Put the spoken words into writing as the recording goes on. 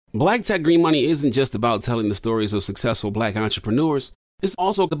Black Tech Green Money isn't just about telling the stories of successful Black entrepreneurs. It's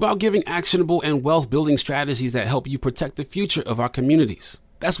also about giving actionable and wealth-building strategies that help you protect the future of our communities.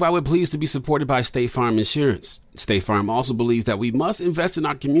 That's why we're pleased to be supported by State Farm Insurance. State Farm also believes that we must invest in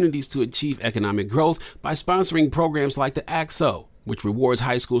our communities to achieve economic growth by sponsoring programs like the ACT-SO, which rewards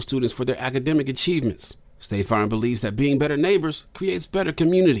high school students for their academic achievements. State Farm believes that being better neighbors creates better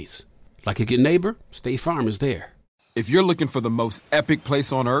communities. Like a good neighbor, State Farm is there. If you're looking for the most epic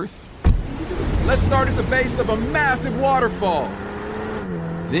place on Earth, let's start at the base of a massive waterfall.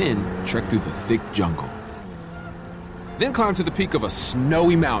 Then trek through the thick jungle. Then climb to the peak of a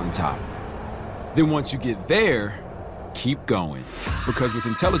snowy mountaintop. Then once you get there, keep going. Because with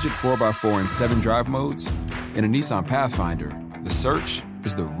intelligent 4x4 and 7 drive modes and a Nissan Pathfinder, the search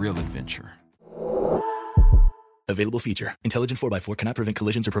is the real adventure. Available feature. Intelligent 4x4 cannot prevent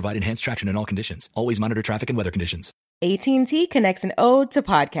collisions or provide enhanced traction in all conditions. Always monitor traffic and weather conditions. AT&T connects an ode to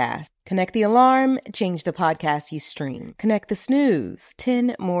podcast. Connect the alarm, change the podcast you stream. Connect the snooze,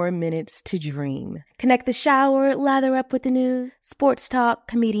 10 more minutes to dream. Connect the shower, lather up with the news, sports talk,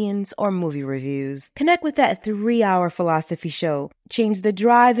 comedians, or movie reviews. Connect with that 3-hour philosophy show. Change the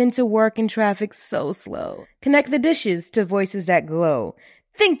drive into work and traffic so slow. Connect the dishes to voices that glow.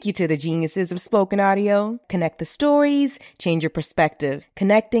 Thank you to the geniuses of spoken audio. Connect the stories, change your perspective.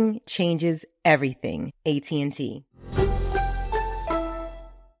 Connecting changes everything. AT&T.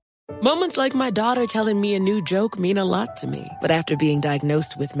 Moments like my daughter telling me a new joke mean a lot to me. But after being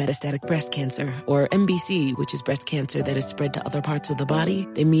diagnosed with metastatic breast cancer, or MBC, which is breast cancer that is spread to other parts of the body,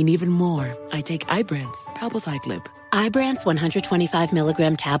 they mean even more. I take Ibrance, palbociclib. Ibrance 125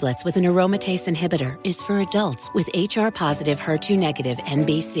 milligram tablets with an aromatase inhibitor is for adults with HR-positive, HER2-negative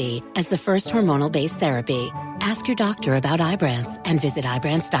MBC as the first hormonal-based therapy. Ask your doctor about Ibrance and visit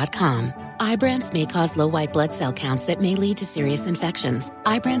Ibrance.com. Ibrance may cause low white blood cell counts that may lead to serious infections.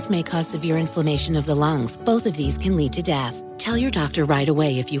 Ibrance may cause severe inflammation of the lungs. Both of these can lead to death. Tell your doctor right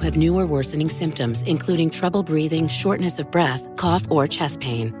away if you have new or worsening symptoms, including trouble breathing, shortness of breath, cough, or chest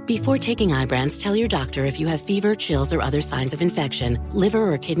pain. Before taking Ibrance, tell your doctor if you have fever, chills, or other signs of infection,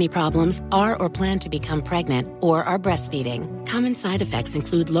 liver or kidney problems, are or plan to become pregnant, or are breastfeeding. Common side effects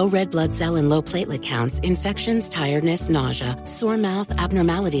include low red blood cell and low platelet counts, infections, tiredness, nausea, sore mouth,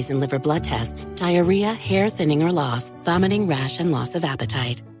 abnormalities in liver blood tests, diarrhea, hair thinning or loss, vomiting, rash, and loss of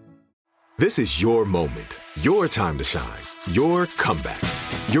appetite. This is your moment, your time to shine, your comeback.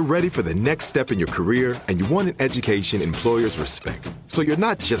 You're ready for the next step in your career, and you want an education employers respect. So you're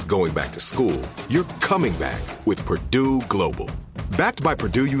not just going back to school, you're coming back with Purdue Global. Backed by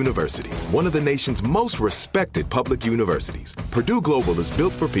Purdue University, one of the nation's most respected public universities, Purdue Global is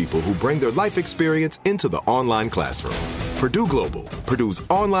built for people who bring their life experience into the online classroom. Purdue Global, Purdue's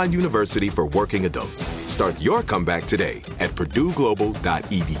online university for working adults. Start your comeback today at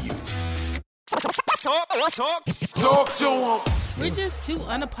purdueglobal.edu. Talk to him. We're just two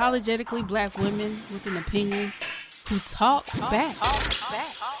unapologetically Black women with an opinion who talk back.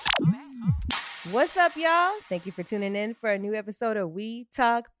 What's up, y'all? Thank you for tuning in for a new episode of We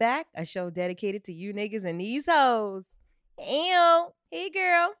Talk Back, a show dedicated to you niggas and these hoes. Ew. Hey,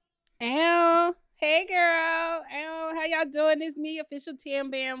 girl. Ew. Hey, girl. Ew. How y'all doing? It's me, Official Tam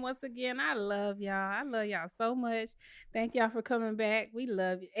Bam, once again. I love y'all. I love y'all so much. Thank y'all for coming back. We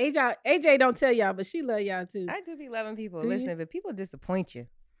love you. AJ don't tell y'all, but she love y'all too. I do be loving people. Do Listen, you? but people disappoint you.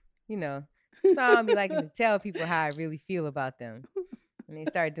 You know, so I don't be liking to tell people how I really feel about them. When they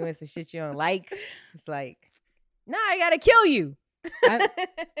start doing some shit you don't like, it's like, nah, I gotta kill you.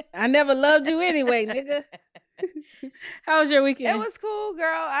 I never loved you anyway, nigga. How was your weekend? It was cool,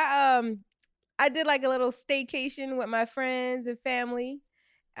 girl. I did like a little staycation with my friends and family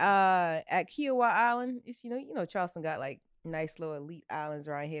at Kiowa Island. It's, you know, Charleston got like nice little elite islands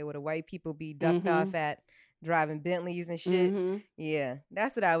around here where the white people be ducked off at driving Bentleys and shit. Yeah,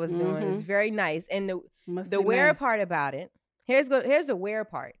 that's what I was doing. It was very nice. And the weird part about it, here's the weird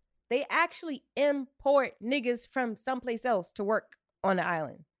part. They actually import niggas from someplace else to work on the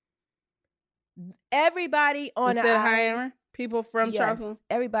island. Everybody on the island. hiring people from Charleston?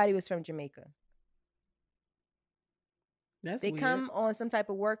 Everybody was from Jamaica. They come on some type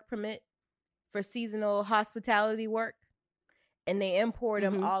of work permit for seasonal hospitality work, and they import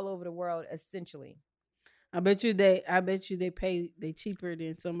them all over the world, essentially. I bet you they cheaper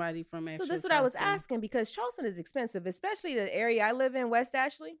than somebody from actual So this is what I was asking, because Charleston is expensive, especially the area I live in, West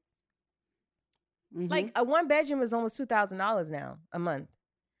Ashley. Like a 1-bedroom is almost $2,000 now a month.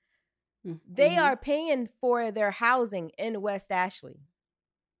 They are paying for their housing in West Ashley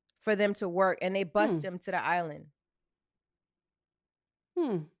for them to work, and they bust them to the island.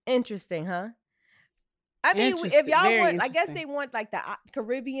 Interesting, huh? I mean, if y'all Very want, I guess interesting. they want like the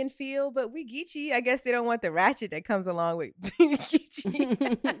Caribbean feel, but we Geechee. I guess they don't want the ratchet that comes along with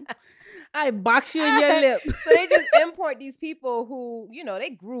Geechee. I box you in your lip. So they just import these people who, you know, they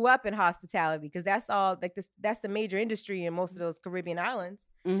grew up in hospitality because that's all like this. That's the major industry in most of those Caribbean islands.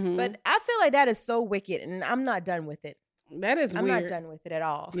 Mhm. But I feel like that is so wicked, and I'm not done with it. That is I'm weird. not done with it at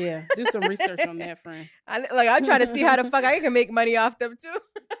all. Yeah, do some research on that, friend. I'm trying to see how the fuck I can make money off them too.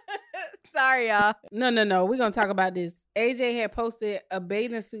 Sorry, y'all. No. We're going to talk about this. AJ had posted a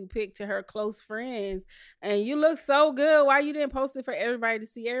bathing suit pic to her close friends. And you look so good. Why you didn't post it for everybody to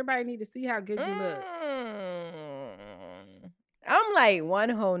see? Everybody need to see how good you look. I'm like one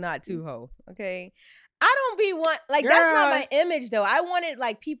hoe, not two hoe. Okay. I don't be one like Girl. that's not my image though. I wanted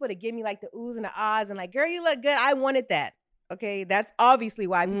like people to give me like the oohs and the ahs and like, girl, you look good. I wanted that. Okay. That's obviously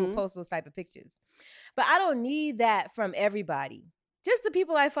why people post those type of pictures. But I don't need that from everybody. Just the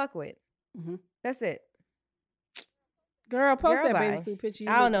people I fuck with. Mm-hmm. That's it. Girl, post that bye. bathing suit picture. You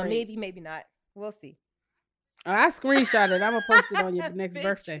I don't look know. great. Maybe not. We'll see. Oh, I screenshot it. I'm going to post it on your next Bitch.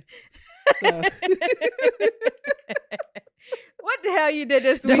 birthday. So. What the hell you did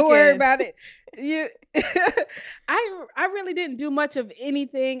this weekend? Don't worry about it. I really didn't do much of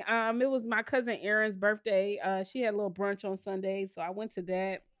anything. It was my cousin Erin's birthday. She had a little brunch on Sunday, so I went to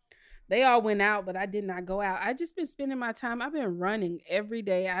that. They all went out, but I did not go out. I just been spending my time. I've been running every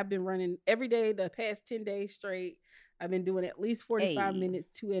day. I've been running every day the past 10 days straight. I've been doing at least 45 minutes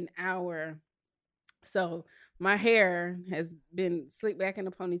to an hour. So my hair has been slicked back in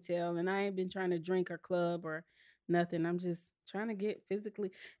a ponytail, and I ain't been trying to drink or club or nothing. I'm just trying to get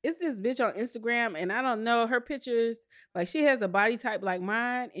physically. It's this bitch on Instagram, and I don't know her pictures. Like she has a body type like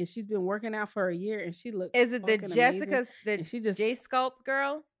mine, and she's been working out for a year, and she looks. Is it the fucking Jessica, amazing. the J Sculpt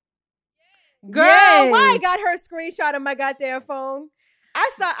girl? Girl, why I got her screenshot on my goddamn phone? I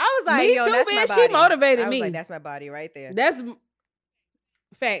was like, me yo, too, that's bitch. my body. She motivated I was me. like, that's my body right there. That's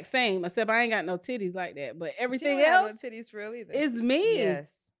fact, same. Except I ain't got no titties like that, but everything She don't have else no titties for real either. is me.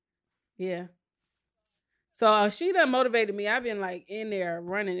 Yes. Yeah. So she done motivated me. I've been like in there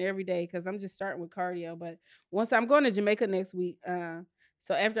running every day because I'm just starting with cardio. But once I'm going to Jamaica next week,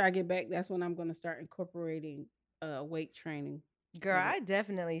 so after I get back, that's when I'm going to start incorporating weight training. Girl, I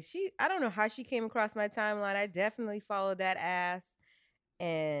definitely, I don't know how she came across my timeline. I definitely followed that ass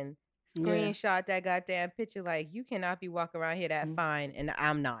and screenshot that goddamn picture. Like, you cannot be walking around here that fine, and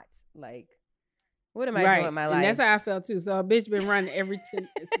I'm not. Like, what am I doing with my life? And that's how I felt too. So a bitch been running every 10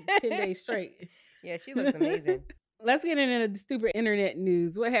 days straight. Yeah, she looks amazing. Let's get into the stupid internet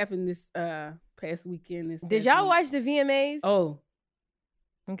news. What happened this past weekend? Did y'all watch the VMAs? Oh.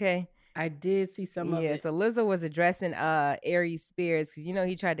 Okay. I did see some of it. Yeah, so Lizzo was addressing Aries Spears because, you know,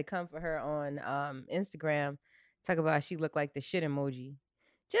 he tried to come for her on Instagram. Talk about how she looked like the shit emoji.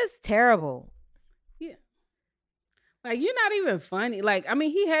 Just terrible. Yeah. Like, you're not even funny. Like, I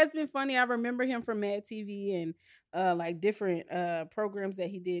mean, he has been funny. I remember him from Mad TV and like different programs that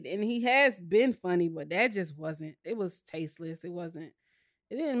he did. And he has been funny, but that just wasn't. It was tasteless.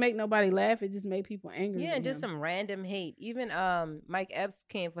 It didn't make nobody laugh. It just made people angry. Yeah, just some random hate. Even Mike Epps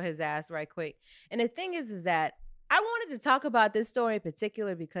came for his ass right quick. And the thing is that I wanted to talk about this story in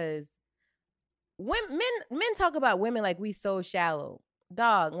particular because when men talk about women like we so shallow.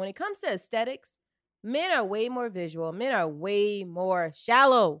 Dog, when it comes to aesthetics, men are way more visual. Men are way more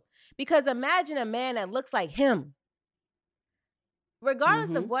shallow. Because imagine a man that looks like him.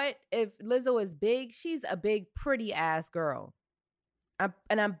 Regardless of what, if Lizzo is big, she's a big, pretty ass girl. I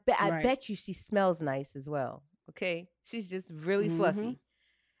bet you she smells nice as well. Okay, she's just really fluffy.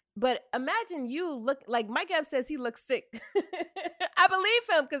 But imagine you look like Mike Epps says he looks sick. I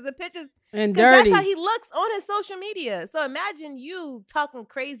believe him because the pictures and dirty. That's how he looks on his social media. So imagine you talking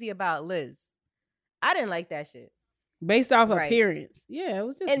crazy about Liz. I didn't like that shit. Based off appearance. Yeah, it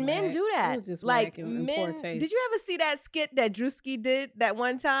was just and whack. men do that. It was just like and men. poor taste. Did you ever see that skit that Drewski did that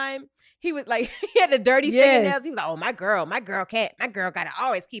one time? He was like, he had the dirty fingernails. He was like, oh, my girl gotta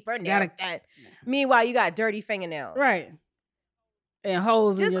always keep her nails done. Meanwhile, you got dirty fingernails. Right. And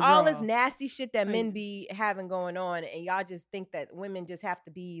holes just in your all draw. this nasty shit that men be having going on, and y'all just think that women just have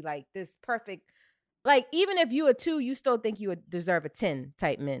to be like this perfect. Like, even if you a 2, you still think you would deserve a 10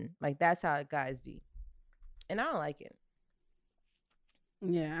 type men. Like, that's how guys be. And I don't like it.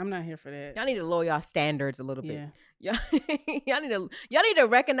 Yeah, I'm not here for that. Y'all need to lower y'all standards a little bit. Y'all need to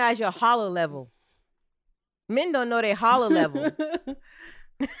recognize your holler level. Men don't know their holler level.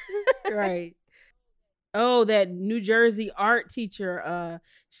 Right. Oh, that New Jersey art teacher,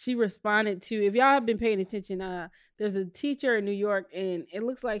 she responded to, if y'all have been paying attention, there's a teacher in New York, and it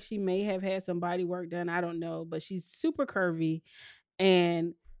looks like she may have had some body work done. I don't know, but she's super curvy.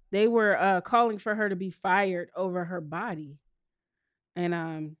 And they were calling for her to be fired over her body.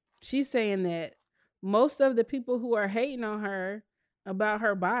 And she's saying that most of the people who are hating on her about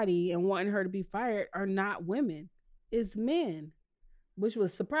her body and wanting her to be fired are not women. It's men, which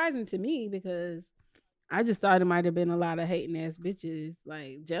was surprising to me because I just thought it might have been a lot of hating ass bitches,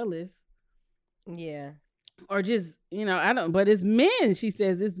 like jealous. Yeah. Or just, but it's men, she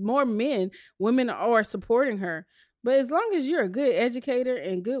says. It's more men. Women are supporting her. But as long as you're a good educator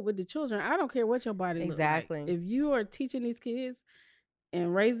and good with the children, I don't care what your body looks like. Exactly. If you are teaching these kids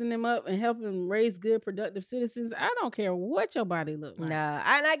and raising them up and helping them raise good, productive citizens, I don't care what your body looks like. Nah.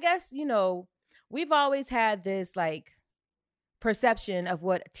 And I guess, we've always had this like perception of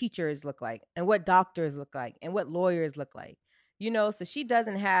what teachers look like and what doctors look like and what lawyers look like. So she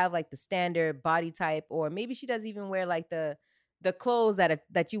doesn't have like the standard body type, or maybe she doesn't even wear like the clothes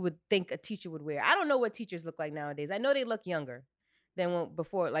that you would think a teacher would wear. I don't know what teachers look like nowadays. I know they look younger than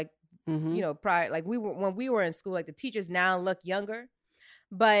before, like, prior, like when we were in school, like the teachers now look younger.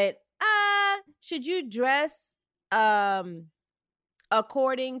 But should you dress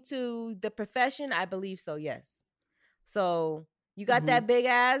according to the profession? I believe so, yes. So you got that big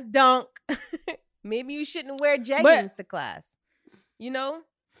ass dunk. Maybe you shouldn't wear jeggings to class.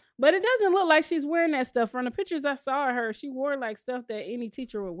 But it doesn't look like she's wearing that stuff. From the pictures I saw of her, she wore like stuff that any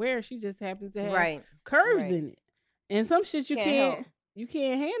teacher would wear. She just happens to have curves in it. And some shit you can't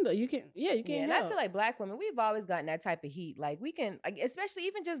handle. You can't And I feel like black women, we've always gotten that type of heat. Like we can, like, especially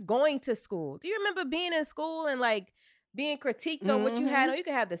even just going to school. Do you remember being in school and like being critiqued on what you had on? You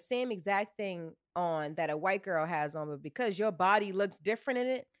can have the same exact thing on that a white girl has on, but because your body looks different in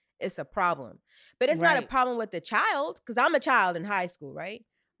it, it's a problem. But it's not a problem with the child, because I'm a child in high school, right?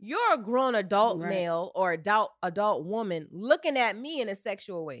 You're a grown adult male or adult woman looking at me in a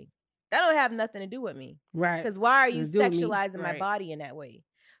sexual way. That don't have nothing to do with me. Right. Because why are you sexualizing my body in that way?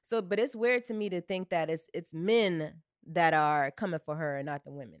 So, but it's weird to me to think that it's men that are coming for her and not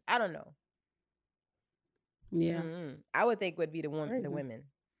the women. I don't know. Yeah. I would think would be the women.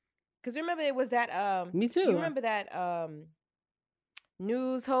 Because remember it was that me too. You remember that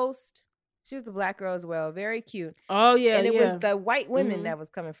news host? She was a black girl as well, very cute. Oh yeah, and it was the white women that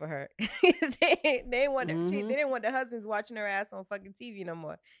was coming for her. they didn't want the husbands watching her ass on fucking TV no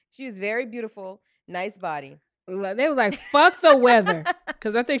more. She was very beautiful, nice body. They was like, "Fuck the weather,"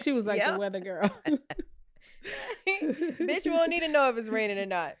 because I think she was like the weather girl. Bitch, you won't need to know if it's raining or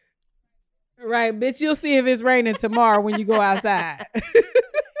not. Right, bitch, you'll see if it's raining tomorrow when you go outside.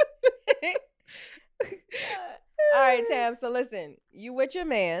 All right, Tam. So listen, you with your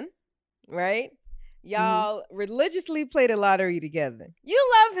man. Right? Y'all religiously play the lottery together.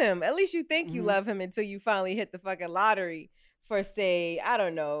 You love him. At least you think you love him until you finally hit the fucking lottery for, say, I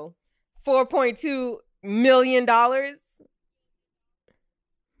don't know, $4.2 million. What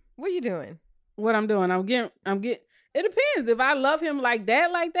are you doing? What I'm doing? I'm getting it depends. If I love him like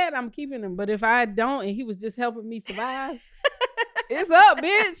that, I'm keeping him. But if I don't and he was just helping me survive, it's up,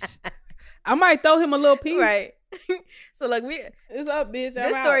 bitch. I might throw him a little piece. Right. So like it's up, bitch.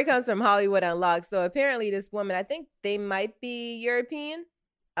 This story comes from Hollywood Unlocked. So apparently this woman, I think they might be European,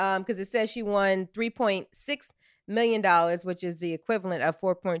 because it says she won $3.6 million, which is the equivalent of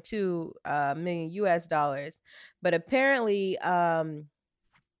 4.2 million US dollars. But apparently,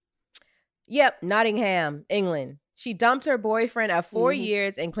 Nottingham, England. She dumped her boyfriend of 4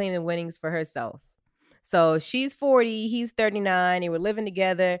 years and claimed the winnings for herself. So she's 40, he's 39. They were living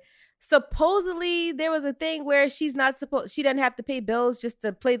together. Supposedly there was a thing where she doesn't have to pay bills just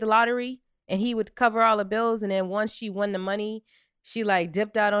to play the lottery, and he would cover all the bills. And then once she won the money, she like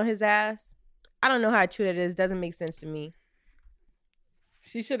dipped out on his ass. I don't know how true that is. Doesn't make sense to me.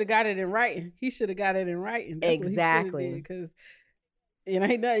 She should have got it in writing. He should have got it in writing. That's exactly. Because it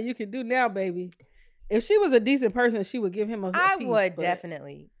ain't nothing you can do now, baby. If she was a decent person, she would give him a piece. I would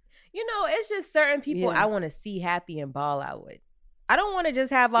definitely. It's just certain people I want to see happy and ball out with. I don't want to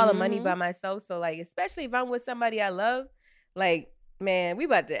just have all the money by myself. So like, especially if I'm with somebody I love, like, man, we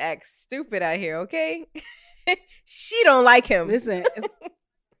about to act stupid out here, okay? She don't like him. Listen,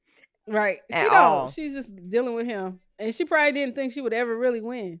 right. At all. She's just dealing with him. And she probably didn't think she would ever really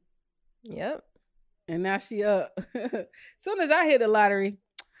win. Yep. And now she up. Soon as I hit the lottery,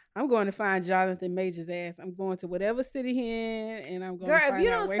 I'm going to find Jonathan Major's ass. I'm going to whatever city he in, and I'm going to find out where he eat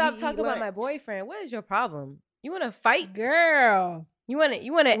lunch. Girl, if you don't stop talking about my boyfriend, what is your problem? You want to fight? Girl. You want to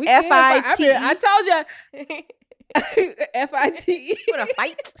F-I-T? I told you. F-I-T. You want to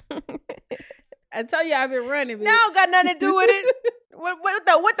fight? I told you I've been running, bitch. That don't got nothing to do with it.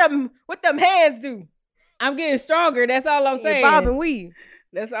 What them hands do? I'm getting stronger. That's all I'm saying. Bob and weave.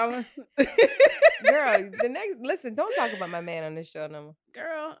 That's all. Girl, listen, don't talk about my man on this show no more.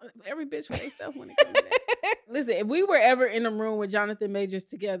 Girl, every bitch for themselves when it comes to that. Listen, if we were ever in a room with Jonathan Majors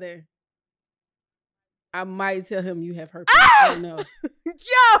together, I might tell him you have herpes. I don't know.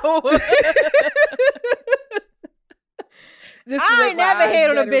 Yo! I ain't never hate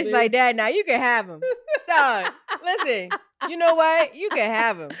on a bitch like that. Now you can have him. Dog, listen, you know what? You can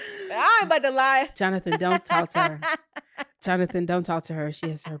have him. I ain't about to lie. Jonathan, don't talk to her. Jonathan, don't talk to her. She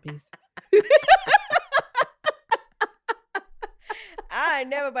has herpes. I ain't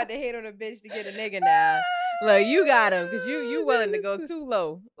never about to hate on a bitch to get a nigga now. Look, you got him because you willing to go too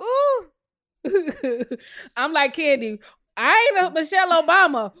low. Ooh. I'm like Candy. I ain't a Michelle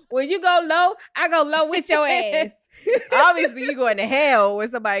Obama. When you go low, I go low with your ass. Obviously, you going to hell when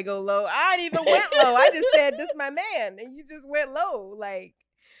somebody go low. I ain't even went low. I just said, this my man. And you just went low. Like,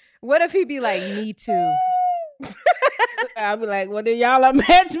 what if he be like, me too? I'll be like, well, then y'all are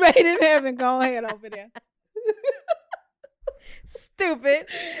match made in heaven. Go ahead over there. Stupid.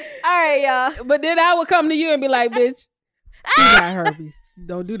 All right, y'all. But then I would come to you and be like, bitch, you got herpes.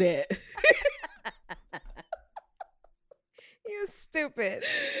 Don't do that. You stupid.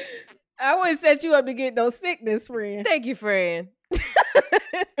 I wouldn't set you up to get no sickness, friend. Thank you, friend.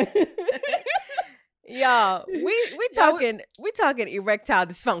 Y'all, we talking erectile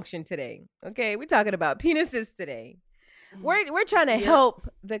dysfunction today. Okay, we talking about penises today. We're trying to help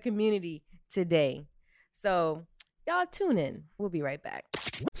the community today. So y'all tune in. We'll be right back.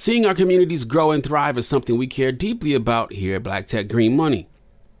 Seeing our communities grow and thrive is something we care deeply about here at Black Tech Green Money.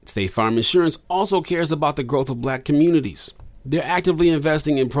 State Farm Insurance also cares about the growth of Black communities. They're actively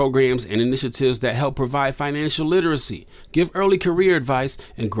investing in programs and initiatives that help provide financial literacy, give early career advice,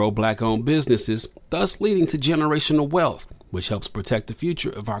 and grow Black-owned businesses, thus leading to generational wealth, which helps protect the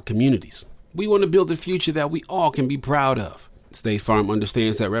future of our communities. We want to build a future that we all can be proud of. State Farm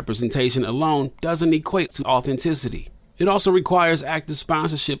understands that representation alone doesn't equate to authenticity. It also requires active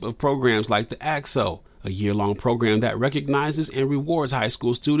sponsorship of programs like the AXO, a year-long program that recognizes and rewards high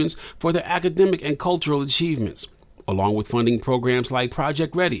school students for their academic and cultural achievements, along with funding programs like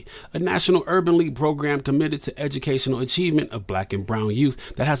Project Ready, a National Urban League program committed to educational achievement of Black and brown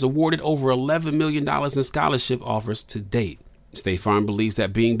youth that has awarded over $11 million in scholarship offers to date. State Farm believes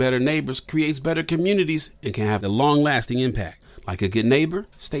that being better neighbors creates better communities and can have a long-lasting impact. Like a good neighbor,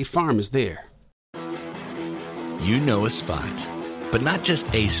 State Farm is there. You know a spot, but not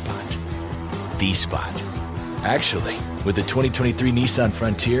just a spot, the spot. Actually, with the 2023 Nissan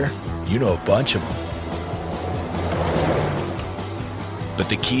Frontier, you know a bunch of them. But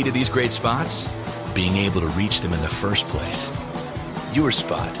the key to these great spots? Being able to reach them in the first place. Your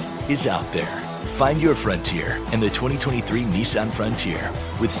spot is out there. Find your Frontier in the 2023 Nissan Frontier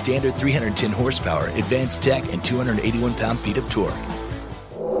with standard 310 horsepower, advanced tech, and 281 pound-feet of torque.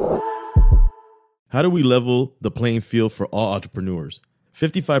 How do we level the playing field for all entrepreneurs?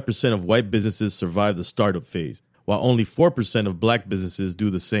 55% of white businesses survive the startup phase, while only 4% of Black businesses do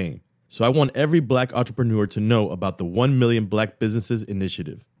the same. So I want every Black entrepreneur to know about the 1 Million Black Businesses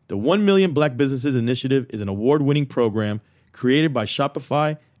Initiative. The 1 Million Black Businesses Initiative is an award-winning program created by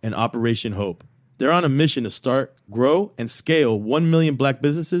Shopify and Operation Hope. They're on a mission to start, grow, and scale 1 million Black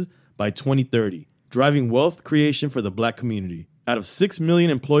businesses by 2030, driving wealth creation for the Black community. Out of 6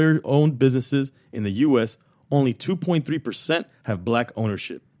 million employer-owned businesses in the U.S., only 2.3% have Black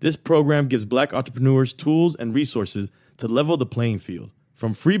ownership. This program gives Black entrepreneurs tools and resources to level the playing field,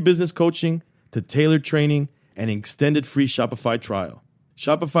 from free business coaching to tailored training and an extended free Shopify trial.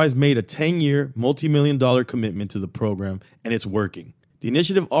 Shopify's made a 10-year, multi-million-dollar commitment to the program, and it's working. The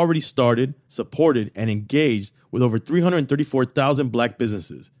initiative already started, supported, and engaged with over 334,000 Black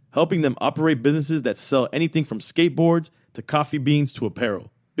businesses, helping them operate businesses that sell anything from skateboards to coffee beans to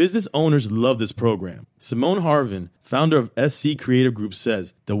apparel. Business owners love this program. Simone Harvin, founder of SC Creative Group,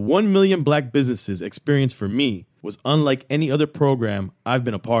 says, "The 1 million Black businesses experience for me was unlike any other program I've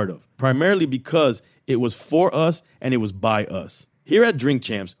been a part of, primarily because it was for us and it was by us." Here at Drink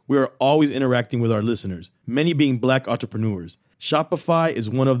Champs, we are always interacting with our listeners, many being Black entrepreneurs. Shopify is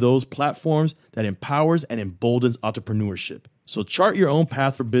one of those platforms that empowers and emboldens entrepreneurship. So chart your own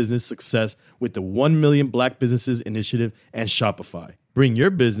path for business success with the 1 Million Black Businesses Initiative and Shopify. Bring your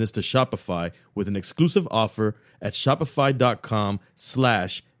business to Shopify with an exclusive offer at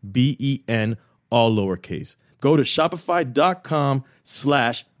shopify.com/BEN, all lowercase. Go to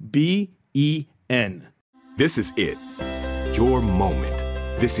shopify.com/BEN. This is it. Your moment.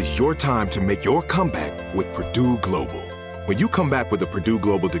 This is your time to make your comeback with Purdue Global. When you come back with a Purdue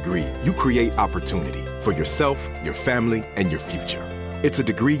Global degree, you create opportunity for yourself, your family, and your future. It's a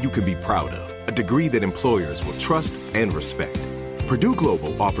degree you can be proud of, a degree that employers will trust and respect. Purdue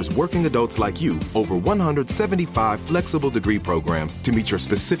Global offers working adults like you over 175 flexible degree programs to meet your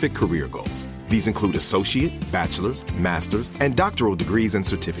specific career goals. These include associate, bachelor's, master's, and doctoral degrees and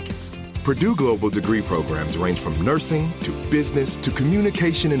certificates. Purdue Global degree programs range from nursing to business to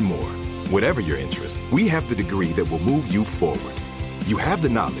communication and more. Whatever your interest, we have the degree that will move you forward. You have the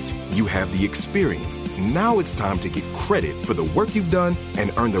knowledge, you have the experience. Now it's time to get credit for the work you've done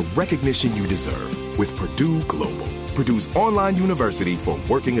and earn the recognition you deserve with Purdue Global, Purdue's online university for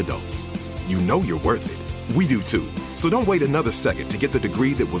working adults. You know you're worth it. We do too. So don't wait another second to get the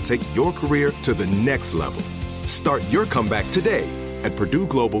degree that will take your career to the next level. Start your comeback today at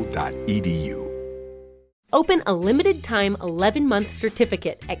purdueglobal.edu. Open a limited-time 11-month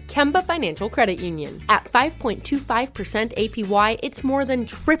certificate at Kemba Financial Credit Union. At 5.25% APY, it's more than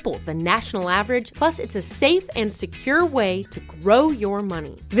triple the national average, plus it's a safe and secure way to grow your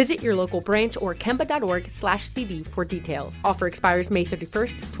money. Visit your local branch or kemba.org/cd for details. Offer expires May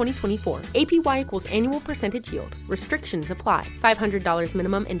 31st, 2024. APY equals annual percentage yield. Restrictions apply. $500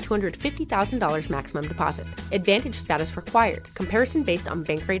 minimum and $250,000 maximum deposit. Advantage status required. Comparison based on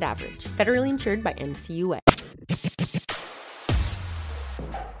bank rate average. Federally insured by NCUA.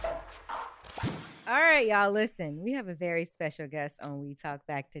 All right, y'all, listen. We have a very special guest on We Talk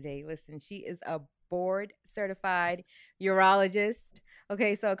Back today. Listen, she is a board-certified urologist.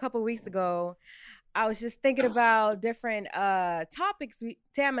 Okay, so a couple weeks ago, I was just thinking about different topics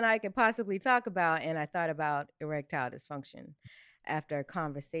Tam and I could possibly talk about, and I thought about erectile dysfunction after a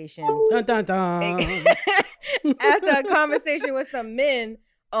conversation. Dun, dun, dun. After a conversation with some men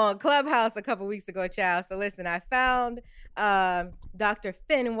on Clubhouse a couple weeks ago, child. So listen, I found Dr.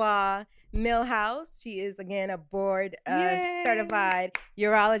 Fenwa Millhouse. She is, again, a board certified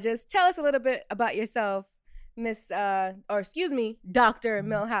urologist. Tell us a little bit about yourself, Dr.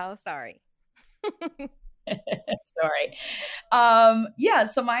 Millhouse. Sorry. Sorry.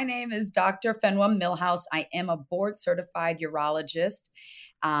 So my name is Dr. Fenwa Millhouse. I am a board certified urologist,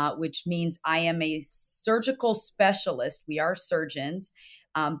 which means I am a surgical specialist. We are surgeons,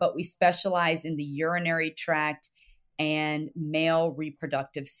 but we specialize in the urinary tract and male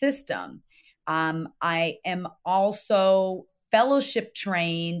reproductive system. I am also fellowship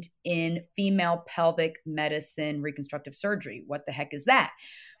trained in female pelvic medicine reconstructive surgery. What the heck is that?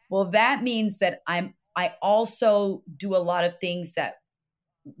 Well, that means that I also do a lot of things that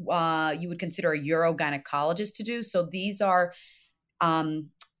you would consider a urogynecologist to do. So these are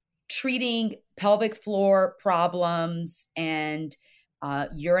treating pelvic floor problems and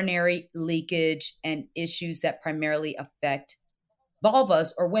urinary leakage and issues that primarily affect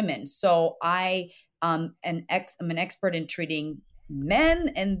vulvas or women. So I'm an expert in treating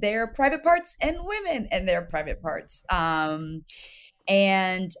men and their private parts and women and their private parts.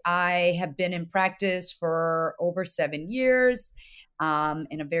 And I have been in practice for over 7 years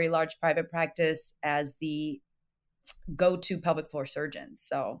in a very large private practice as the go-to pelvic floor surgeon.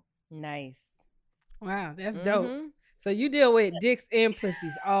 So nice. Wow, that's dope. So you deal with dicks and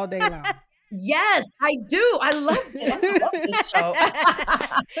pussies all day long. Yes, I do. I love it. I love this show.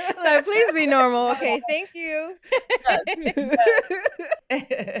 Like, please be normal. Okay, thank you.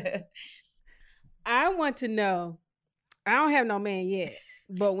 Yes. I want to know, I don't have no man yet,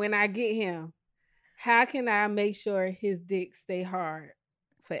 but when I get him, how can I make sure his dick stay hard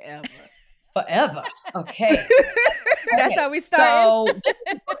forever? Forever. Okay. That's how we start. So this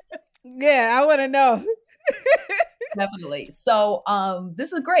is yeah, I want to know. Definitely. So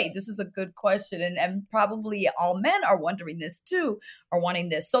this is great. This is a good question. And probably all men are wondering this too, are wanting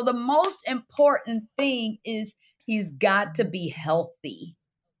this. So the most important thing is he's got to be healthy.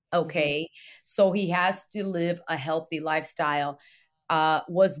 Okay. So he has to live a healthy lifestyle.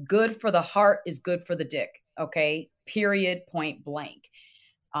 What's good for the heart is good for the dick. Okay. Period. Point blank.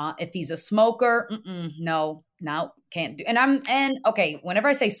 If he's a smoker, no, can't do. And okay, whenever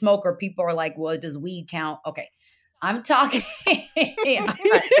I say smoker, people are like, well, does weed count? Okay. I'm talking,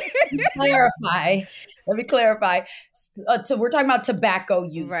 clarify. Let me clarify. So we're talking about tobacco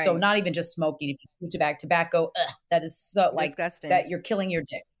use. Right. So not even just smoking. If you do tobacco, that is so like disgusting. that you're killing your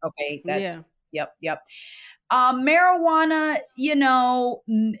dick. Okay. Yeah. Yep. Marijuana,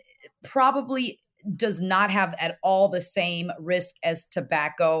 probably does not have at all the same risk as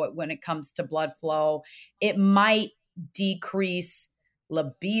tobacco when it comes to blood flow. It might decrease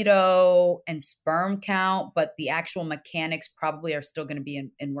libido and sperm count, but the actual mechanics probably are still going to be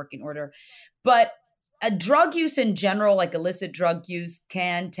in working order. But drug use in general, like illicit drug use,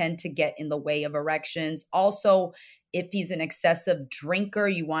 can tend to get in the way of erections. Also, if he's an excessive drinker,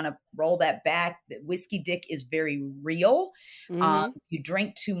 you want to roll that back. The whiskey dick is very real. You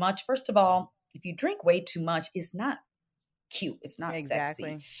drink too much. First of all, if you drink way too much, it's not cute. It's not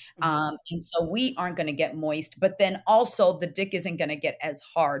Exactly. sexy. And so we aren't going to get moist, but then also the dick isn't going to get as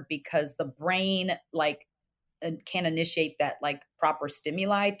hard because the brain like can initiate that like proper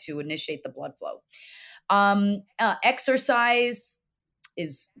stimuli to initiate the blood flow. Exercise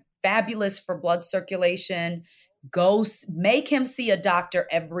is fabulous for blood circulation. Make him see a doctor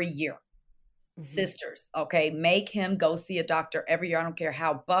every year. Sisters, okay, make him go see a doctor every year. I don't care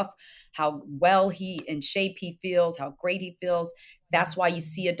how buff, how well he in shape he feels, how great he feels. That's why you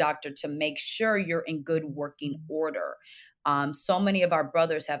see a doctor, to make sure you're in good working order. So many of our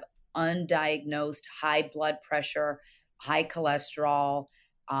brothers have undiagnosed high blood pressure, high cholesterol.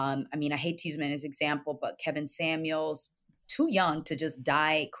 I mean, I hate to use him as an example, but Kevin Samuels, too young to just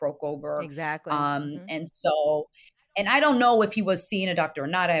die, croak over. Exactly. And so, and I don't know if he was seeing a doctor or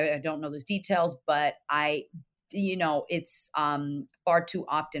not. I don't know those details, but it's far too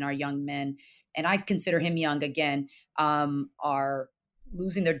often our young men, and I consider him young again, are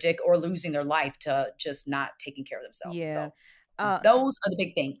losing their dick or losing their life to just not taking care of themselves. Yeah. So those are the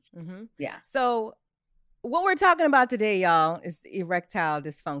big things. Yeah. So what we're talking about today, y'all, is erectile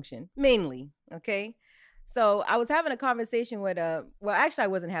dysfunction, mainly. Okay. So I was having a conversation with actually I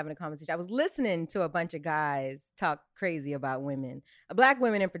wasn't having a conversation. I was listening to a bunch of guys talk crazy about women, Black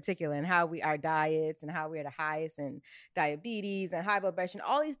women in particular, and how our diets and how we're the highest in diabetes and high blood pressure and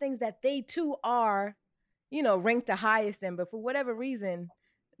all these things that they too are, ranked the highest in, but for whatever reason,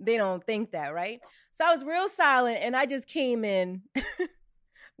 they don't think that, right? So I was real silent and I just came in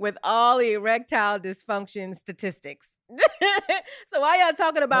with all the erectile dysfunction statistics. So while y'all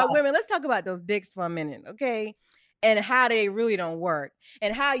talking about women, let's talk about those dicks for a minute, okay? And how they really don't work,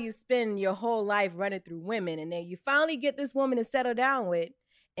 and how you spend your whole life running through women, and then you finally get this woman to settle down with,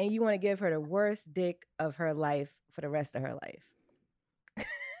 and you want to give her the worst dick of her life for the rest of her life.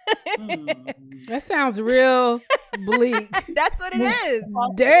 That sounds real bleak. That's what it is.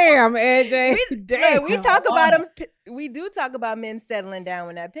 Damn, AJ. We talk about them. We do talk about men settling down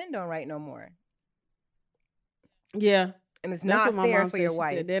when that pen don't write no more. Yeah. And it's not fair for your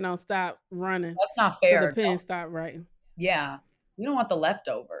wife. They don't stop running. That's not fair. So the pen stop writing. Yeah. We don't want the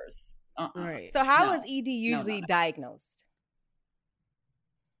leftovers. Right. So how is ED usually diagnosed?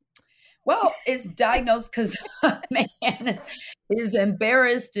 Well, it's diagnosed because man is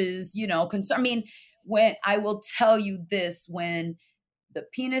embarrassed, is, concerned. I mean, when I will tell you this, when the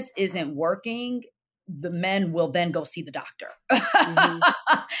penis isn't working, the men will then go see the doctor.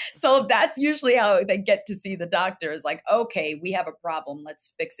 So that's usually how they get to see the doctor, is like, okay, we have a problem.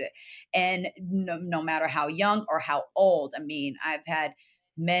 Let's fix it. And no matter how young or how old, I mean, I've had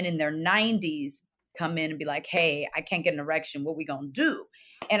men in their 90s come in and be like, hey, I can't get an erection. What we going to do?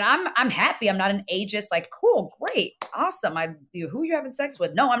 And I'm happy. I'm not an ageist, like, cool, great, awesome. Who you having sex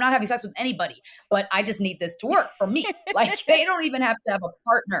with? No, I'm not having sex with anybody, but I just need this to work for me. Like, they don't even have to have a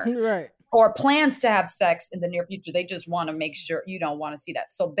partner. Right. Or plans to have sex in the near future. They just want to make sure you don't want to see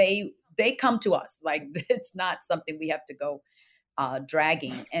that. So they come to us. Like, it's not something we have to go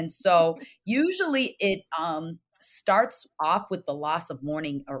dragging. And so usually it starts off with the loss of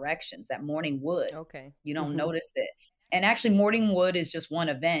morning erections, that morning wood. Okay. You don't notice it. And actually morning wood is just one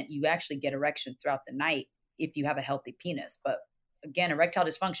event. You actually get erection throughout the night if you have a healthy penis. But again, erectile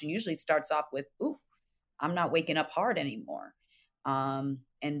dysfunction usually starts off with, ooh, I'm not waking up hard anymore.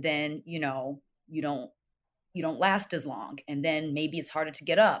 And then, you don't last as long. And then maybe it's harder to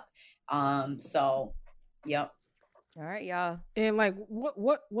get up. So, yep. All right, y'all. And like,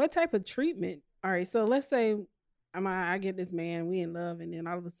 what type of treatment? All right. So let's say I get this man, we in love, and then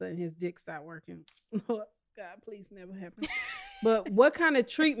all of a sudden his dick stopped working. God, please never happen. But what kind of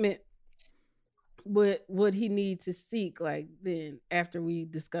treatment would he need to seek, like, then after we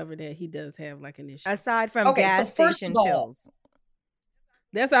discover that he does have like an issue? Aside from gas station pills.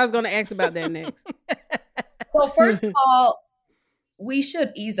 That's what I was going to ask about that next. So first of all, we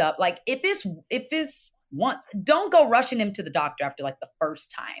should ease up. Like, if it's one, don't go rushing him to the doctor after like the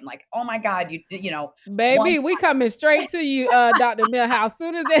first time. Like, oh my God, baby, we coming straight to you, Dr. Millhouse.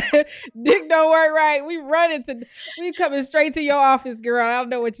 Soon as that dick don't work right, we coming straight to your office, girl. I don't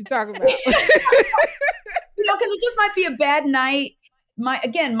know what you're talking about. Because it just might be a bad night.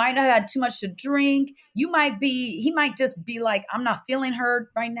 Might not have had too much to drink. He might just be like, I'm not feeling her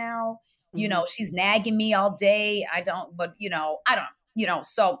right now. She's nagging me all day. I don't.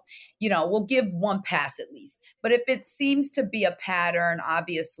 So, we'll give one pass at least. But if it seems to be a pattern,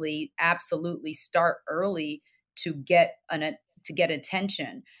 obviously, absolutely start early to get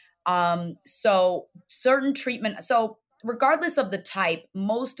attention. So certain treatment. So regardless of the type,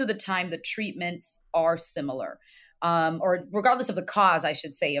 most of the time the treatments are similar. or regardless of the cause, I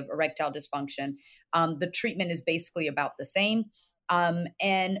should say, of erectile dysfunction, the treatment is basically about the same.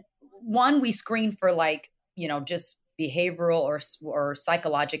 And one, we screen for just behavioral or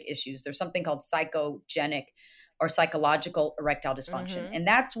psychological issues. There's something called psychogenic or psychological erectile dysfunction. And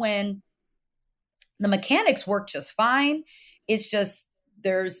that's when the mechanics work just fine. It's just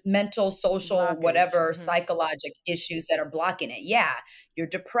there's mental, social, whatever, psychological issues that are blocking it. Yeah, you're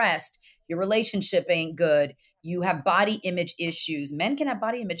depressed. Your relationship ain't good. You have body image issues. Men can have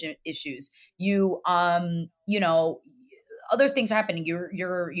body image issues. You, other things are happening.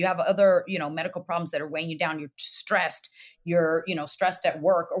 You have other, medical problems that are weighing you down. You're stressed. You're, stressed at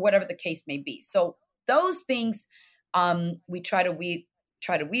work or whatever the case may be. So those things, we try to weed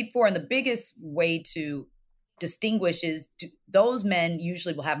for. And the biggest way to distinguish is those men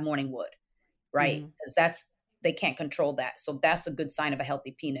usually will have morning wood, right? Because they can't control that. So that's a good sign of a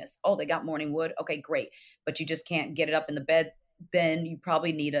healthy penis. Oh, they got morning wood. Okay, great. But you just can't get it up in the bed. Then you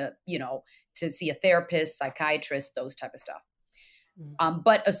probably need to see a therapist, psychiatrist, those type of stuff.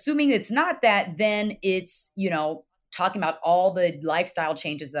 But assuming it's not that, then it's, talking about all the lifestyle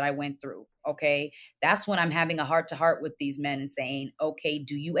changes that I went through. Okay. That's when I'm having a heart-to-heart with these men and saying, okay,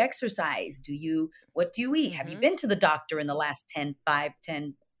 do you exercise? What do you eat? Have you been to the doctor in the last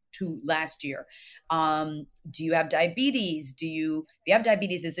 2 last year? Do you have diabetes? If you have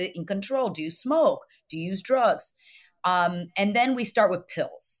diabetes, is it in control? Do you smoke? Do you use drugs? And then we start with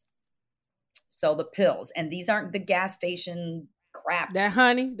pills. So the pills, and these aren't the gas station crap. That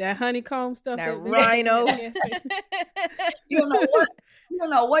honeycomb stuff. That Rhino. You don't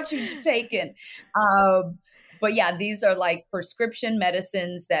know what you're taking. But yeah, these are like prescription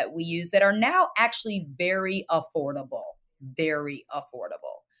medicines that we use that are now actually very affordable.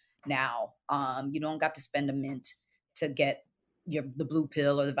 Now, you don't got to spend a mint to get the blue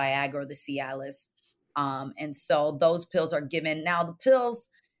pill or the Viagra or the Cialis. And so those pills are given. Now the pills,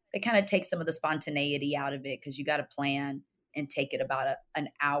 they kind of take some of the spontaneity out of it because you got to plan and take it about an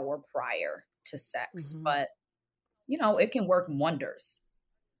hour prior to sex. But, it can work wonders.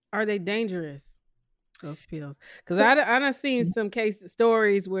 Are they dangerous, those pills? Because I've seen some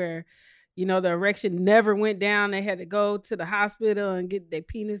stories where, the erection never went down. They had to go to the hospital and get their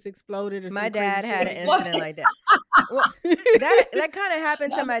penis exploded. Or my dad had an incident like that. Well, that kind of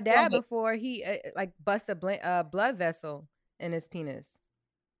happened to my dad before. He bust a blood vessel in his penis.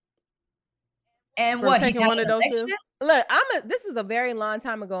 And what, taking one of those pills? Look, this is a very long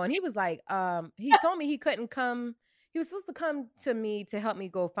time ago, and he was like, he told me he couldn't come. He was supposed to come to me to help me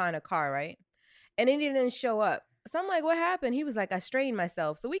go find a car, right? And he didn't show up. So I'm like, what happened? He was like, I strained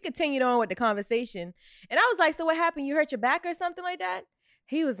myself. So we continued on with the conversation. And I was like, so what happened? You hurt your back or something like that?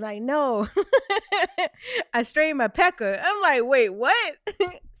 He was like, no, I strained my pecker. I'm like, wait, what?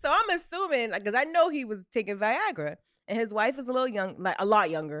 So I'm assuming, because I know he was taking Viagra. And his wife is a lot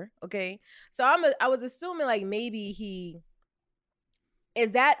younger. Okay. So I was assuming maybe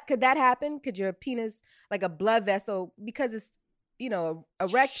could that happen? Could your penis, like a blood vessel, because it's,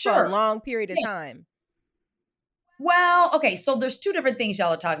 erect for a long period of time? Well, okay. So there's two different things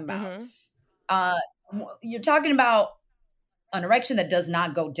y'all are talking about. You're talking about an erection that does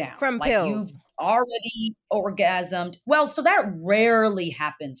not go down. From pills. You've already orgasmed. Well, so that rarely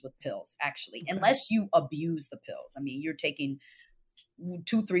happens with pills, actually, unless you abuse the pills. I mean, you're taking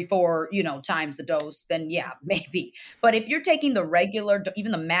 2, 3, 4, times the dose, then yeah, maybe. But if you're taking the regular,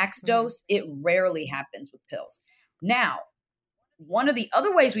 even the max dose, it rarely happens with pills. Now, one of the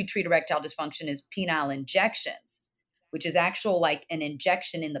other ways we treat erectile dysfunction is penile injections, which is an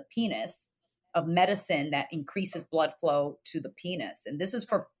injection in the penis of medicine that increases blood flow to the penis. And this is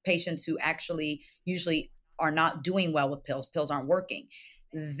for patients who actually usually are not doing well with pills. Pills aren't working.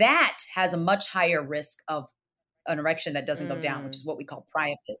 That has a much higher risk of an erection that doesn't go down, which is what we call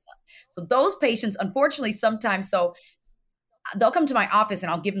priapism. So those patients, unfortunately, sometimes, they'll come to my office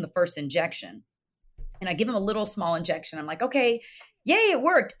and I'll give them the first injection. And I give them a little small injection. I'm like, okay, yay, it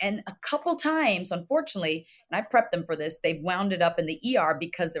worked. And a couple times, unfortunately, and I prepped them for this, they've wound it up in the ER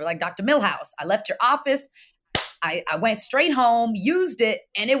because they were like, Dr. Milhouse, I left your office. I went straight home, used it,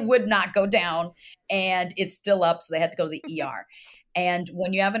 and it would not go down. And it's still up. So they had to go to the ER. And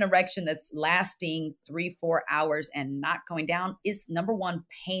when you have an erection that's lasting 3-4 hours and not going down, it's number one,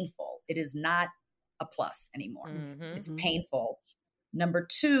 painful. It is not a plus anymore. It's painful. Number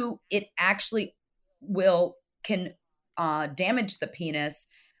two, it actually can damage the penis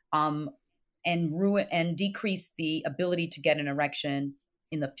and ruin and decrease the ability to get an erection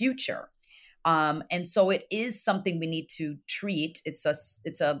in the future. And so it is something we need to treat. It's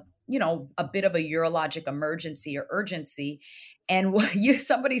a a bit of a urologic emergency or urgency. And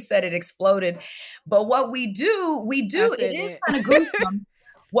somebody said it exploded. But what we do, it is kind of gruesome.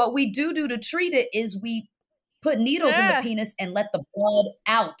 What we do to treat it is we put needles in the penis and let the blood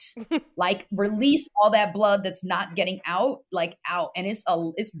out, like release all that blood that's not getting out, like out. And it's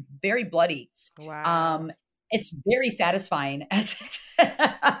very bloody. Wow. It's very satisfying and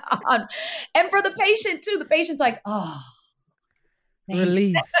for the patient too. The patient's like, oh, thanks.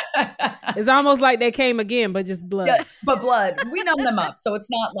 Release. It's almost like they came again, but just blood. Yeah, but blood. We numb them up. So it's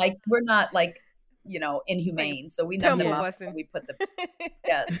not like, we're not like, inhumane. So we numb them up and we put the,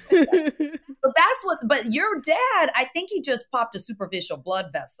 yes. Exactly. So that's but your dad, I think he just popped a superficial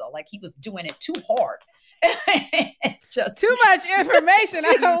blood vessel. Like he was doing it too hard. Just too much information.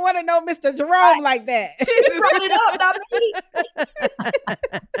 I don't want to know Mr. Jerome like that. She brought it up, not me.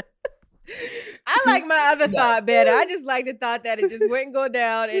 I like my other thought better. I just like the thought that it just wouldn't go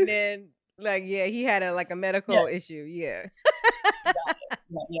down, and then he had a medical issue. Yeah.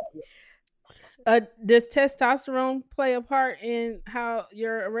 Does testosterone play a part in how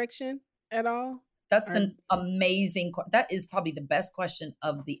your erection at all? That's an amazing. That is probably the best question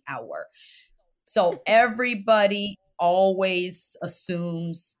of the hour. So everybody always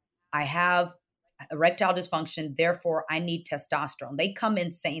assumes I have erectile dysfunction, therefore I need testosterone. They come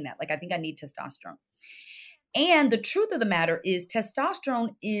in saying that, I think I need testosterone. And the truth of the matter is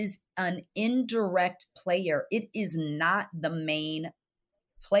testosterone is an indirect player. It is not the main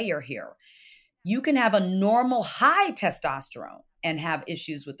player here. You can have a normal high testosterone and have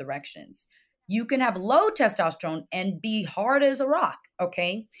issues with erections. You can have low testosterone and be hard as a rock,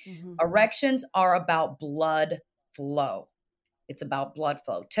 okay? Mm-hmm. Erections are about blood flow. It's about blood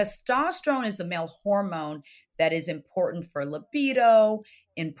flow. Testosterone is the male hormone that is important for libido,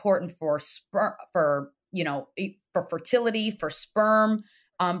 important for for fertility, for sperm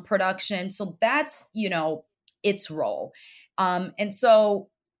production. So that's, its role. And so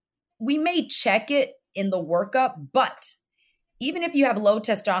we may check it in the workup, but even if you have low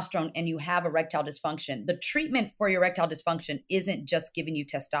testosterone and you have erectile dysfunction, the treatment for your erectile dysfunction isn't just giving you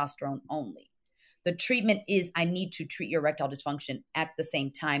testosterone only. The treatment is I need to treat your erectile dysfunction at the same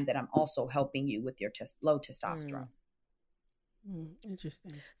time that I'm also helping you with your low testosterone.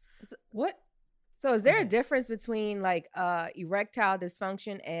 Interesting. So is there a difference between erectile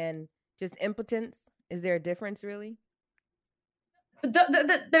dysfunction and just impotence? Is there a difference really?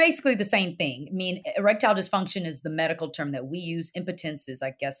 They're basically the same thing. I mean, erectile dysfunction is the medical term that we use. Impotence is,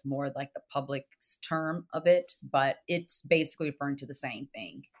 I guess, more like the public's term of it, but it's basically referring to the same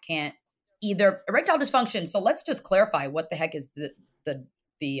thing. Can't either erectile dysfunction. So let's just clarify what the heck is the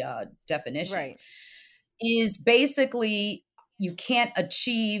definition. Right. Is basically you can't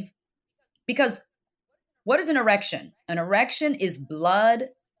achieve, because what is an erection? An erection is blood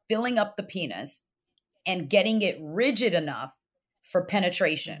filling up the penis and getting it rigid enough for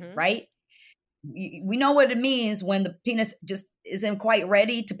penetration, right? We know what it means when the penis just isn't quite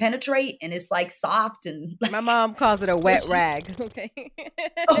ready to penetrate and it's soft and my mom calls it a wet rag. Okay.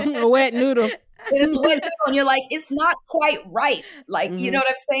 A wet noodle. It's a wet noodle and you're like, it's not quite right. You know what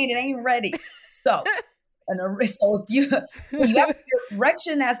I'm saying? It ain't ready. So if you have, your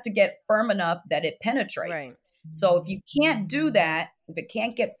erection has to get firm enough that it penetrates. Right. So if you can't do that, if it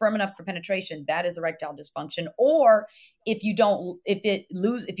can't get firm enough for penetration, that is erectile dysfunction. Or if you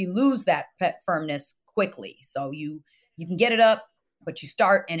lose that firmness quickly, so you can get it up, but you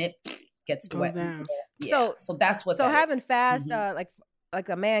start and it gets to wet. Yeah. So that's what. So that having is. fast, like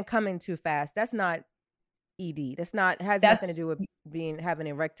a man coming too fast, that's not ED. Has nothing to do with having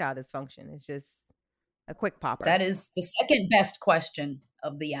erectile dysfunction. It's just a quick popper. That is the second best question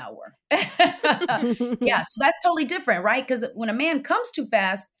of the hour. Yeah, so that's totally different, right? Because when a man comes too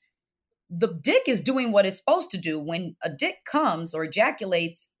fast, the dick is doing what it's supposed to do. When a dick comes or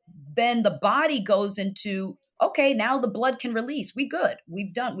ejaculates, then the body goes into, okay, now the blood can release. We've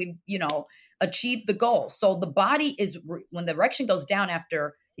achieved the goal. So the body is, when the erection goes down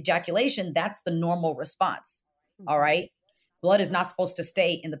after ejaculation, that's the normal response. All right. Blood is not supposed to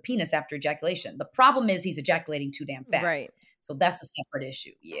stay in the penis after ejaculation. The problem is he's ejaculating too damn fast. Right. So that's a separate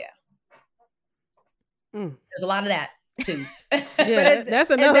issue. Yeah. There's a lot of that too. Yeah, that's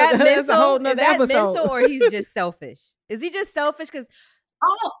another. That's a whole nother episode. Is that mental or he's just selfish? Is he just selfish? Because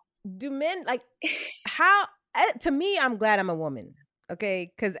do men how? To me, I'm glad I'm a woman.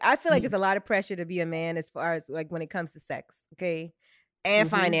 Okay, because I feel like it's a lot of pressure to be a man as far as when it comes to sex. Okay. And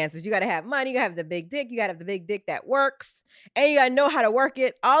finances. You got to have money. You got to have the big dick. You got to have the big dick that works. And you got to know how to work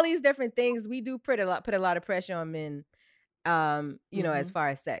it. All these different things. We do put a lot of pressure on men, as far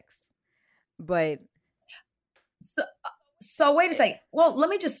as sex. But So wait a second. Well, let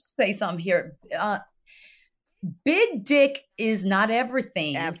me just say something here. Big dick is not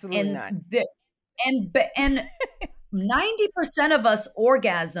everything. Absolutely not. And 90% of us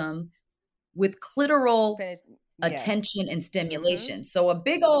orgasm with clitoral attention and stimulation. So a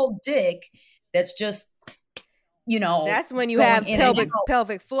big old dick that's just, that's when you have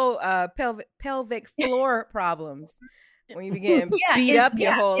pelvic floor problems. When you begin beat up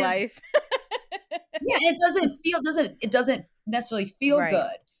your whole life. It doesn't necessarily feel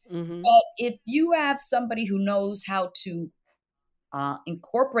good. Mm-hmm. But if you have somebody who knows how to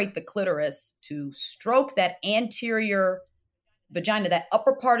incorporate the clitoris to stroke that anterior vagina, that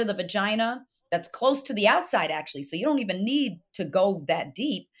upper part of the vagina that's close to the outside, actually. So you don't even need to go that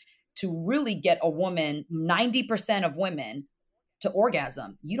deep to really get a woman, 90% of women, to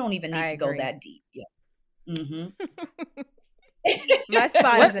orgasm. You don't even need to go that deep. Yeah. Mm-hmm. My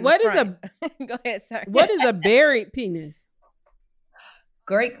spot is in the front. Go ahead, sorry. What is a buried penis?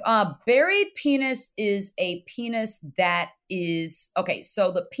 Great. Buried penis is a penis that is, okay,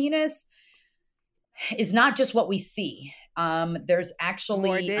 so the penis is not just what we see. There's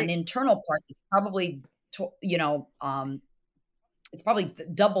actually an internal part that's probably, it's probably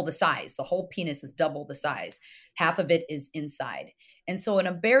double the size. The whole penis is double the size. Half of it is inside. And so in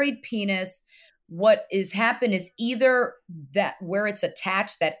a buried penis, what is happened is either that where it's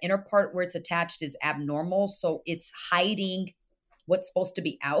attached, that inner part where it's attached is abnormal. So it's hiding what's supposed to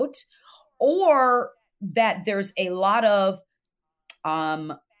be out, or that there's a lot of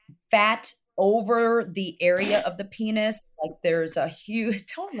fat over the area of the penis. Like there's a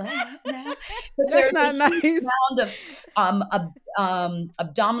huge, don't laugh now. There's a huge amount of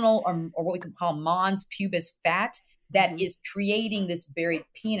abdominal or what we could call mons pubis fat that is creating this buried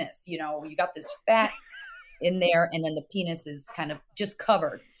penis. You got this fat in there, and then the penis is kind of just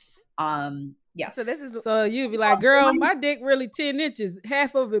covered. Yes. So you'd be like, girl, my dick really 10 inches,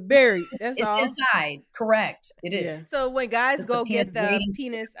 half of it buried. That's all. It's inside. Correct. It is. Yeah. So when guys go get the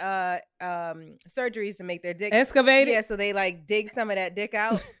penis surgeries to make their dick excavated, so they like dig some of that dick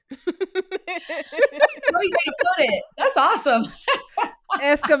out. Great way to put it. That's awesome.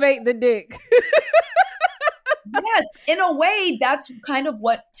 Excavate the dick. Yes, in a way, that's kind of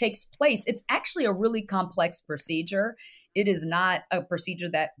what takes place. It's actually a really complex procedure. It is not a procedure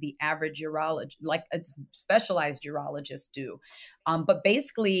that the average urologist, like a specialized urologist, do. But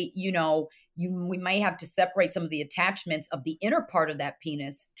basically, we may have to separate some of the attachments of the inner part of that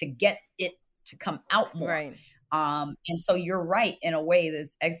penis to get it to come out more. Right. And so you're right in a way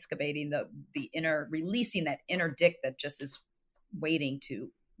that's excavating the inner, releasing that inner dick that just is waiting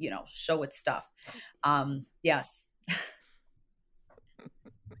to, show its stuff. Yes.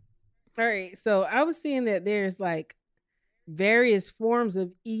 All right. So I was seeing that there's like various forms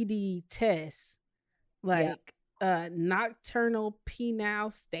of ED tests, like nocturnal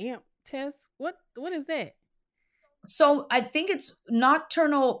penile stamp test. What is that? So I think it's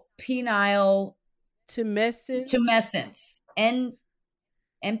nocturnal penile tumescence.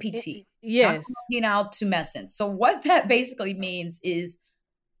 NPT. Yes. Penile tumescence. So what that basically means is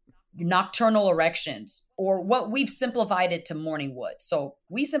nocturnal erections, or what we've simplified it to morning wood. So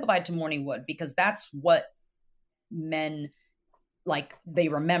we simplified to morning wood because that's what men they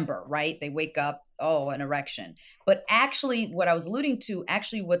remember, right? They wake up, an erection. But actually what I was alluding to,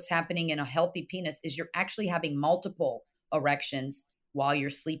 what's happening in a healthy penis is you're actually having multiple erections while you're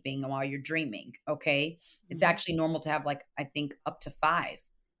sleeping and while you're dreaming. Okay. It's actually normal to have I think up to 5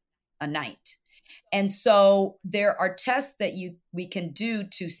 a night. And so there are tests that we can do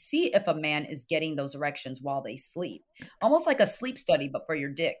to see if a man is getting those erections while they sleep, almost like a sleep study, but for your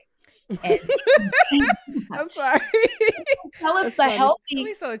dick. And I'm sorry. Tell us the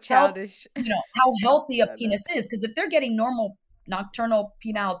healthy, so childish. How healthy a penis is, because if they're getting normal nocturnal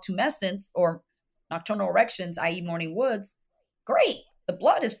penile tumescence or nocturnal erections, i.e., morning woods, great. The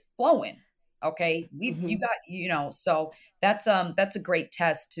blood is flowing. Okay, you got so that's a great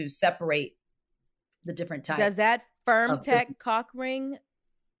test to separate the different types. Does that FermTech cock ring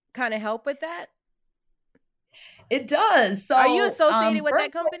kind of help with that? It does. So are you associated with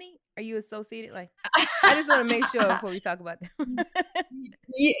that company? Are you associated? I just want to make sure before we talk about them.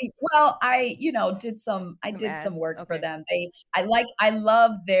 Well, I did some work for them. I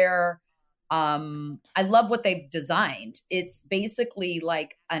love their I love what they've designed. It's basically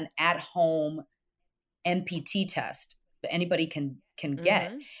like an at-home NPT test. anybody can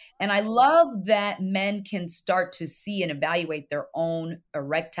get. And I love that men can start to see and evaluate their own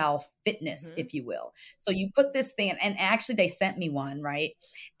erectile fitness, if you will. So you put this thing, and actually they sent me one, right?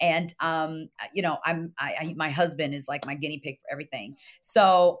 And you know, my husband is like my guinea pig for everything.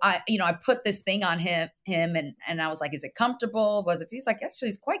 So I put this thing on him, and I was like, is it comfortable? He's like, actually,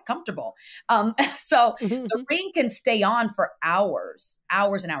 it's quite comfortable. So the ring can stay on for hours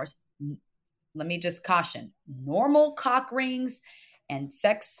and hours. Let me just caution: normal cock rings and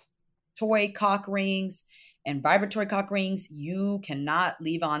sex toy cock rings and vibratory cock rings, you cannot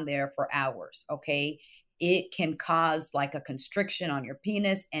leave on there for hours, okay? It can cause like a constriction on your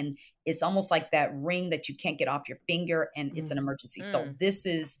penis, and it's almost like that ring that you can't get off your finger, and it's an emergency. So this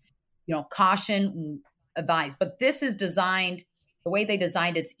is, you know, caution advised. But this is designed, the way they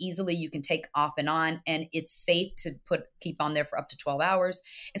designed it's easily, you can take off and on, and it's safe to keep on there for up to 12 hours.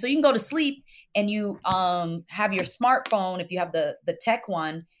 And so you can go to sleep, and you have your smartphone, if you have the tech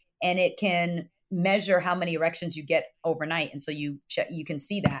one, and it can measure how many erections you get overnight. And so you can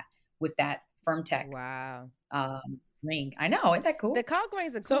see that with that FirmTech ring. I know, isn't that cool? The cock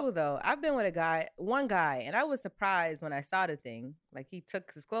rings are cool though. I've been with one guy, and I was surprised when I saw the thing. Like, he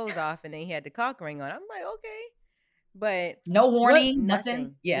took his clothes off and then he had the cock ring on. I'm like, okay. But no warning,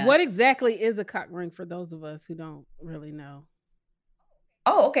 nothing. Yeah. What exactly is a cock ring for those of us who don't really know?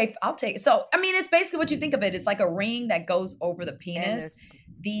 Oh, okay. I'll take it. So, I mean, it's basically what you think of it. It's like a ring that goes over the penis.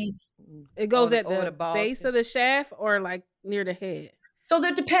 It goes at the base of the shaft or like near the head? So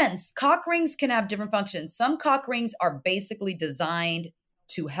that depends. Cock rings can have different functions. Some cock rings are basically designed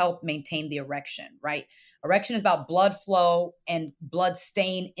to help maintain the erection, right? Erection is about blood flow and blood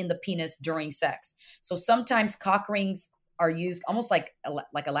stain in the penis during sex. So sometimes cock rings are used almost like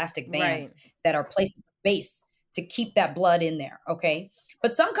elastic bands that are placed at the base to keep that blood in there, okay?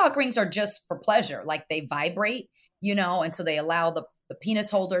 But some cock rings are just for pleasure, like they vibrate, you know, and so they allow the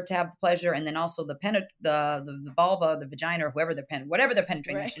penis holder to have the pleasure, and then also the vulva, the vagina, or whatever they're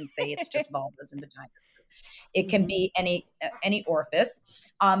penetrating. I shouldn't say it's just vulvas and vagina. It can be any orifice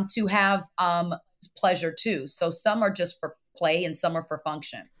to have pleasure too. So some are just for play and some are for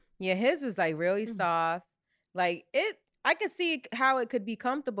function. Yeah, his is like really soft. Like I can see how it could be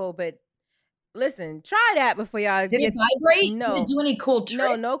comfortable, but listen, try that before y'all. Did it vibrate? No. Did it do any cool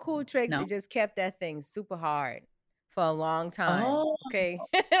tricks? No cool tricks. No. It just kept that thing super hard for a long time. Oh. Okay.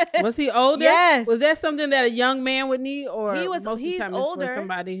 Was he older? Yes. Was that something that a young man would need, or he's most of the time older, it's for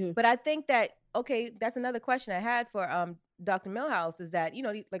somebody who? But I think that, okay, that's another question I had for Dr. Millhouse, is that, you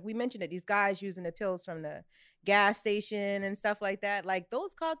know, like we mentioned, that these guys using the pills from the gas station and stuff like that, like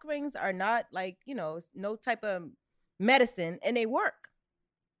those cock rings are not like, you know, no type of medicine, and they work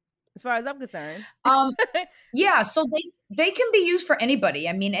as far as I'm concerned. Yeah, so they can be used for anybody.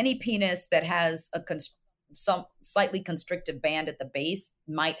 I mean, any penis that has some slightly constrictive band at the base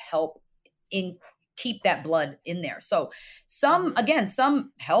might help keep that blood in there. So some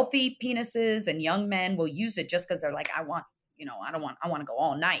healthy penises and young men will use it just because they're like, I want to go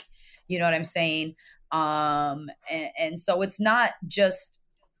all night. You know what I'm saying? And so it's not just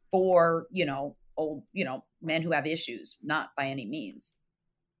for, you know, old, you know, men who have issues, not by any means.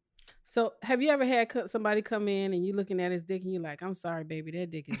 So have you ever had somebody come in and you looking at his dick and you're like, I'm sorry, baby, that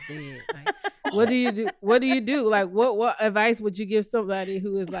dick is dead. Like, what do you do? What do you do? Like, what advice would you give somebody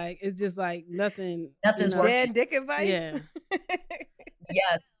who is like, it's just like nothing's working? Dead dick advice? Yeah.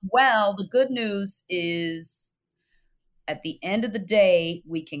 Yes. Well, the good news is at the end of the day,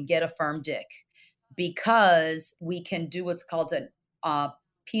 we can get a firm dick because we can do what's called a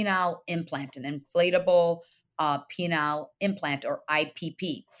penile implant, an inflatable penile implant, or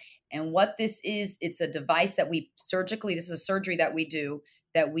IPP. And what this is, it's a device that this is a surgery that we do,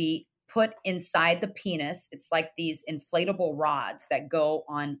 that we put inside the penis. It's like these inflatable rods that go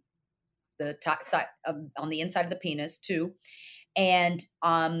on the top side, on the inside of the penis too. And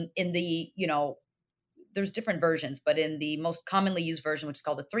in the, you know, there's different versions, but in the most commonly used version, which is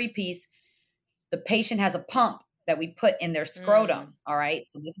called a 3-piece, the patient has a pump that we put in their scrotum. All right.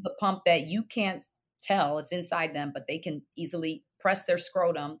 So this is a pump that you can't tell it's inside them, but they can easily press their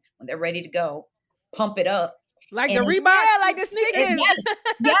scrotum when they're ready to go, pump it up. Like the Reeboks, like the sneakers.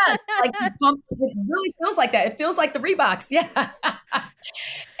 Yes. Like the pump, it really feels like that. It feels like the Reeboks. Yeah.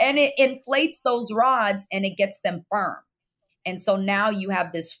 And it inflates those rods and it gets them firm. And so now you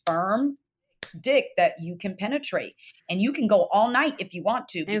have this firm dick that you can penetrate, and you can go all night if you want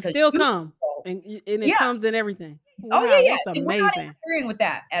to, and still come. And it comes in everything. Wow, yeah. That's amazing. We're not interfering with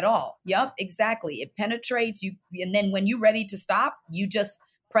that at all. Yep, exactly. It penetrates you, and then when you're ready to stop, you just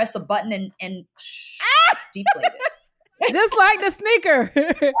press a button and deflate it. Just like the sneaker.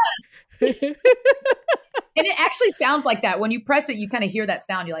 And it actually sounds like that. When you press it, you kind of hear that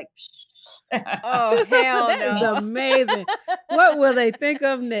sound. You're like, oh, hell That no. is amazing. What will they think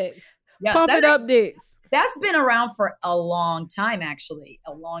of next? Yes, Pump it up, dicks. That's been around for a long time, actually,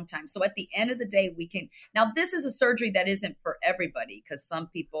 a long time. So at the end of the day, now this is a surgery that isn't for everybody because some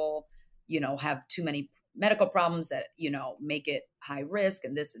people, have too many medical problems that, make it high risk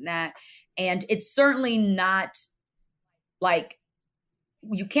and this and that. And it's certainly not like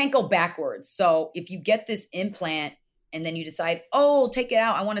you can't go backwards. So if you get this implant and then you decide, take it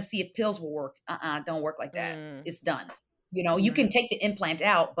out, I want to see if pills will work. Don't work like that. It's done. You can take the implant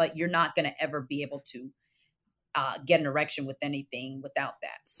out, but you're not going to ever be able to get an erection with anything without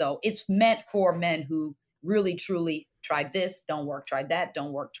that. So it's meant for men who really, truly tried this, don't work, tried that,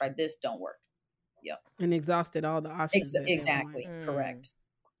 don't work, tried this, don't work. Yep. And exhausted all the options. Exactly. Correct.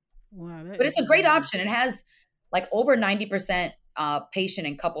 Wow. But it's a great option. It has like over 90% patient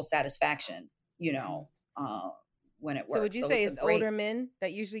and couple satisfaction, when it works. So would you say it's older men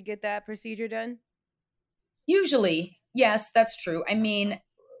that usually get that procedure done? Usually, yes, that's true. I mean,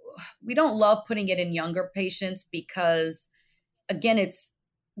 we don't love putting it in younger patients because, again, it's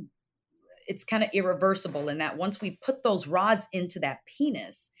kind of irreversible in that once we put those rods into that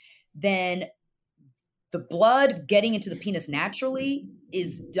penis, then the blood getting into the penis naturally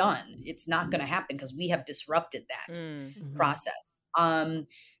is done. It's not going to happen because we have disrupted that process.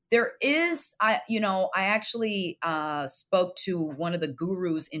 There is, I actually spoke to one of the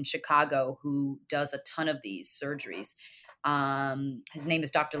gurus in Chicago who does a ton of these surgeries. His name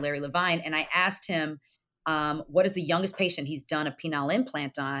is Dr. Larry Levine. And I asked him, what is the youngest patient he's done a penile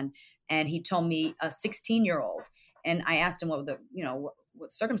implant on? And he told me a 16-year-old. And I asked him what the,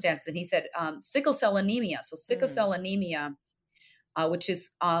 what circumstances. And he said, sickle cell anemia. So sickle cell anemia, which is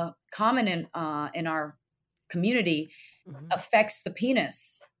common in our community, affects the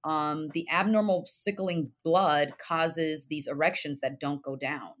penis. The abnormal sickling blood causes these erections that don't go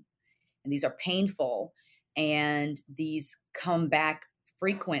down. And these are painful. And these can come back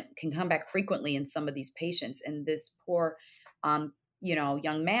frequently in some of these patients. And this poor,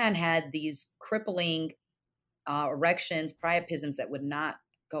 young man had these crippling erections, priapisms that would not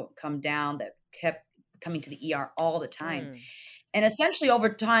come down, that kept coming to the ER all the time. And essentially over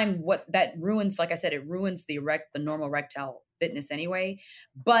time, what that ruins, like I said, it ruins the normal erectile fitness anyway.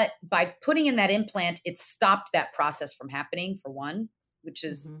 But by putting in that implant, it stopped that process from happening, for one, which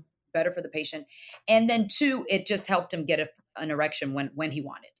is better for the patient. And then two, it just helped him get an erection when he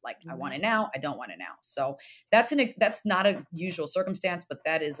wanted. Like, I want it now, I don't want it now. So that's not a usual circumstance, but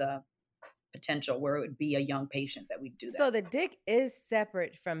that is a potential where it would be a young patient that we do that. So the dick is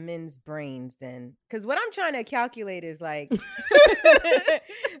separate from men's brains then? Because what I'm trying to calculate is like, Got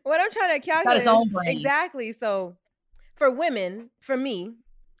his own brain. Exactly. So for women, for me,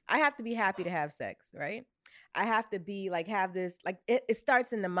 I have to be happy to have sex, right? I have to be like, have this, like it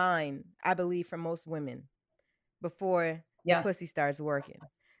starts in the mind, I believe, for most women before the pussy starts working.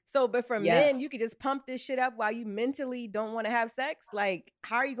 So, but for men, you could just pump this shit up while you mentally don't want to have sex. Like,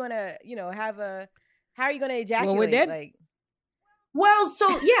 how are you going to, how are you going to ejaculate?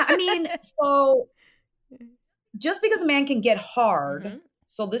 So just because a man can get hard,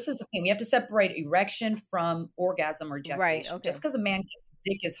 so this is the thing, we have to separate erection from orgasm or ejaculation. Right, okay. Just because a man's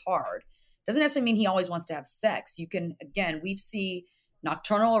dick is hard doesn't necessarily mean he always wants to have sex. You can, again, we see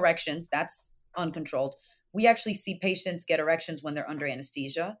nocturnal erections, that's uncontrolled. We actually see patients get erections when they're under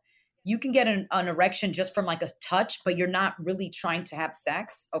anesthesia. You can get an erection just from like a touch, but you're not really trying to have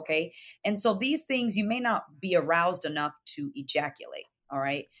sex, okay? And so these things, you may not be aroused enough to ejaculate, all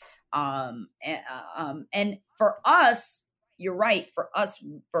right? And for us, you're right, for us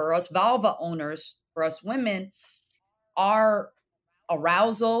vulva owners, for us women, our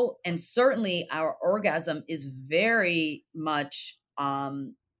arousal and certainly our orgasm is very much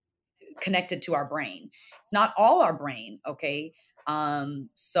connected to our brain. It's not all our brain, okay?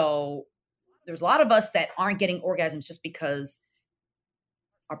 So there's a lot of us that aren't getting orgasms just because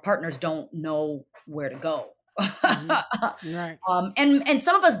our partners don't know where to go. Right. And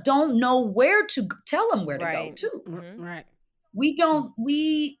some of us don't know where to tell them where to go too. Right.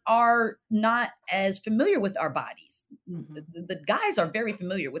 We are not as familiar with our bodies. The guys are very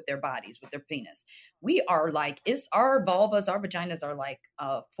familiar with their bodies, with their penis. We are like, our vulvas, our vaginas are like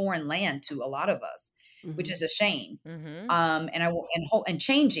foreign land to a lot of us, which is a shame. And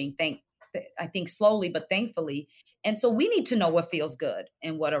changing, I think slowly, but thankfully. And so we need to know what feels good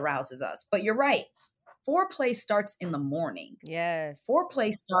and what arouses us. But you're right. Foreplay starts in the morning. Yes.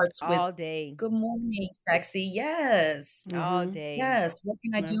 Foreplay starts with all day. Good morning, sexy. Yes. All day. Yes. What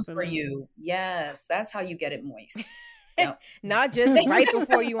can I do for you? Yes. That's how you get it moist. Yep. Not just right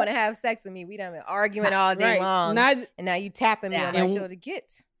before you want to have sex with me. We done been arguing all day long. And now you tapping me on my shoulder. Get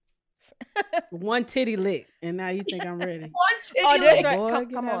one titty lick, and now you think I'm ready. One titty lick. Right. Boy,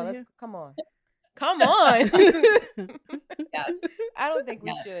 Come on. Yes. I don't think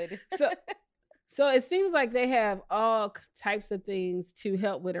we should. So it seems like they have all types of things to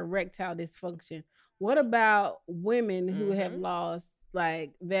help with erectile dysfunction. What about women who have lost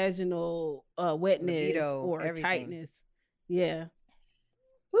like vaginal wetness libido, or everything. tightness? Yeah.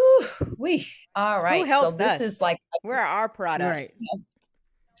 Woo, all right. Who helps so this us? is like Where are our products? Right.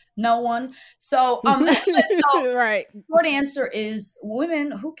 No one. So, Right. short answer is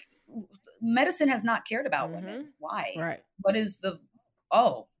women who medicine has not cared about women. Why? Right. What is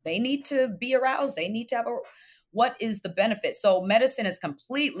they need to be aroused. They need to have what is the benefit? So medicine has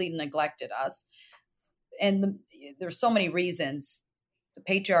completely neglected us. And there's so many reasons, the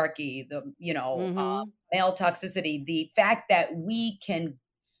patriarchy, the, male toxicity, the fact that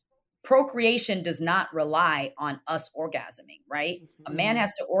procreation does not rely on us orgasming, right? A man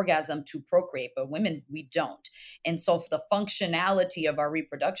has to orgasm to procreate, but women, we don't. And so the functionality of our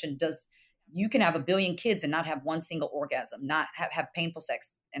reproduction you can have 1 billion kids and not have one single orgasm, not have painful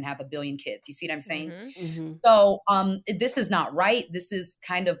sex and have 1 billion kids. You see what I'm saying? So this is not right. This is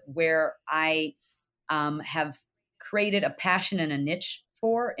kind of where I have created a passion and a niche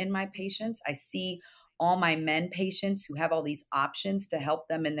for in my patients. I see all my men patients who have all these options to help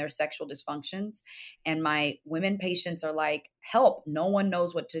them in their sexual dysfunctions. And my women patients are like, help, no one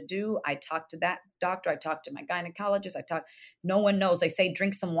knows what to do. I talk to that doctor. I talk to my gynecologist. No one knows. They say,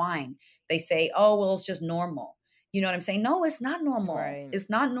 drink some wine. They say, oh, well, it's just normal. You know what I'm saying? No, it's not normal. Right. It's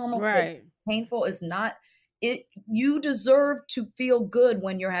not normal. Right. It's painful. It's not. You deserve to feel good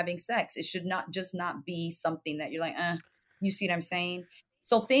when you're having sex. It should not be something that you're like, you see what I'm saying?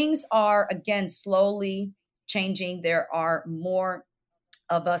 So things are, again, slowly changing. There are more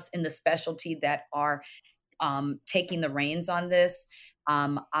of us in the specialty that are taking the reins on this.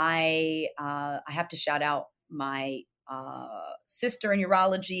 I have to shout out my sister in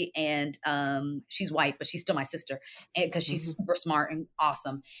urology, and she's white, but she's still my sister, and because she's super smart and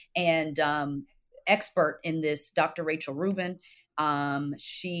awesome, and expert in this, Dr. Rachel Rubin.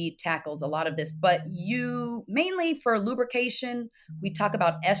 She tackles a lot of this, but mainly for lubrication, we talk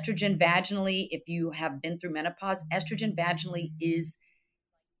about estrogen vaginally. If you have been through menopause, estrogen vaginally is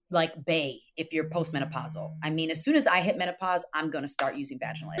like bae if you're postmenopausal. I mean, as soon as I hit menopause, I'm going to start using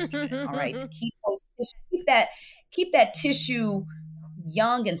vaginal estrogen. All right. To keep that tissue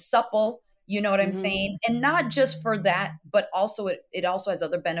young and supple. You know what I'm saying? And not just for that, but also it also has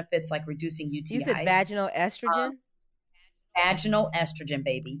other benefits like reducing UTIs. You said vaginal estrogen? Vaginal estrogen,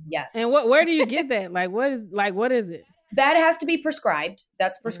 baby. Yes. And where do you get that? What is it? That has to be prescribed.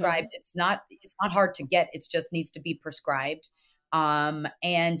 That's prescribed. It's not hard to get. It just needs to be prescribed.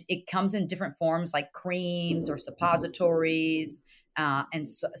 And it comes in different forms like creams or suppositories, and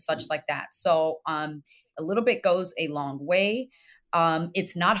such like that. So, a little bit goes a long way.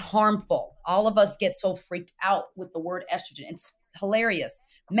 It's not harmful. All of us get so freaked out with the word estrogen. It's hilarious.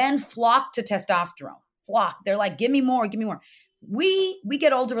 Men flock to testosterone. They're like, give me more. We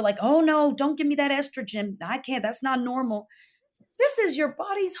get older. We're like, oh no, don't give me that estrogen. I can't. That's not normal. This is your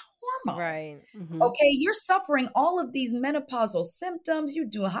body's hormone. Right. Okay. You're suffering all of these menopausal symptoms. You're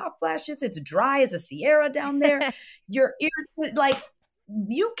doing hot flashes. It's dry as a Sierra down there. You're irritated. Like,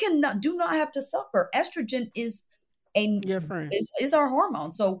 you do not have to suffer. Estrogen is your friend. Is our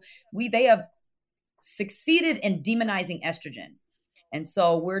hormone. So they have succeeded in demonizing estrogen. And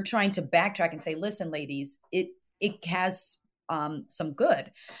so we're trying to backtrack and say, listen, ladies, it has some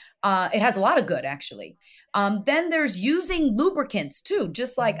good. It has a lot of good, actually. Then there's using lubricants too.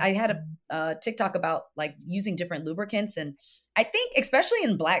 Just like I had a TikTok about like using different lubricants. And I think especially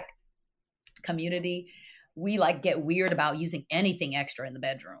in Black community, we like get weird about using anything extra in the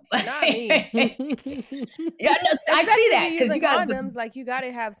bedroom. Not me. Yeah, no, I see that because you got condoms. Like you got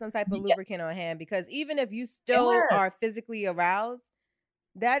to have some type of lubricant on hand because even if you still are physically aroused,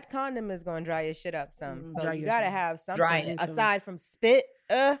 that condom is going to dry your shit up some. So you got to have something aside from spit.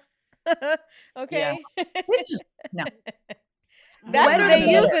 Okay. Yeah. No. That's what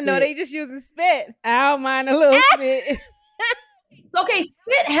they using though. They just using spit. I don't mind a little spit. Okay,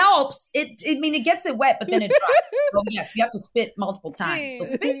 spit helps. It gets it wet, but then it dries. So yes, you have to spit multiple times. So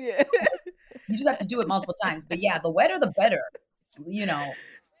spit, you just have to do it multiple times. But yeah, the wetter the better. You know.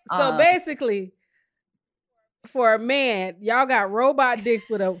 So basically, for a man, y'all got robot dicks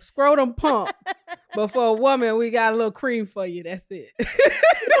with a scrotum pump. But for a woman, we got a little cream for you. That's it. We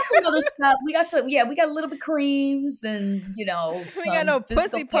got some other stuff. We got a little bit of creams and we got no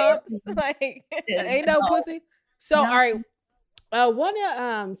pussy pumps. Like ain't no pussy. So, No. all right.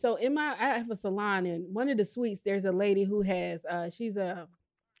 So I have a salon, and one of the suites, there's a lady who has, she's a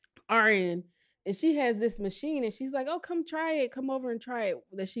RN, and she has this machine, and she's like, "Oh, come try it. Come over and try it."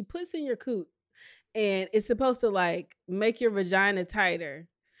 That she puts in your coot, and it's supposed to like make your vagina tighter,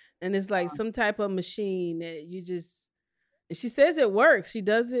 and it's like some type of machine that you just. And she says it works. She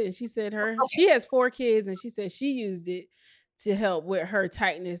does it, and she said she has 4 kids, and she said she used it to help with her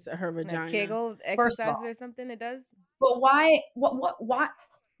tightness of her vagina. Like Kegel exercises or something. It does. But why? Why?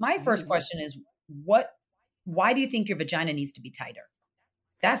 My first question is, why do you think your vagina needs to be tighter?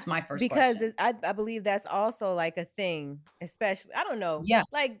 That's my first question. Because I believe that's also like a thing, especially, I don't know. Yes.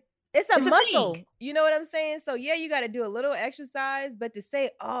 Like it's a muscle. thing. You know what I'm saying? So yeah, you got to do a little exercise, but to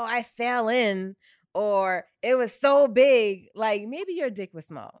say, "Oh, I fell in," or "It was so big," like maybe your dick was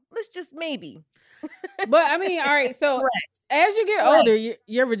small. Let's just maybe. But I mean, all right. So Correct. as you get older,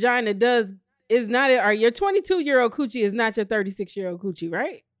 your vagina is not, or your 22-year-old coochie is not your 36-year-old coochie,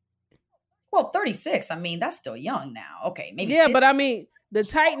 right? Well, 36. I mean, that's still young now. Okay, maybe. Yeah, 50. but I mean, the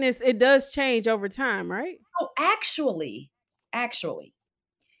tightness, it does change over time, right? Oh, actually,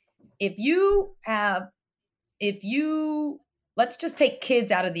 if you let's just take kids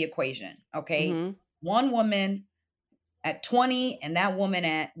out of the equation, okay? Mhm. One woman at 20 and that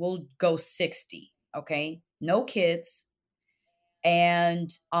woman we'll go 60, okay? No kids. And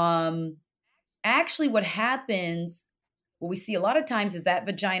actually what happens, what we see a lot of times is that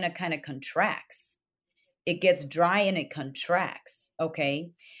vagina kind of contracts. It gets dry and it contracts, okay?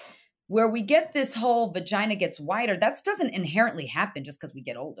 Where we get this whole vagina gets wider, that doesn't inherently happen just because we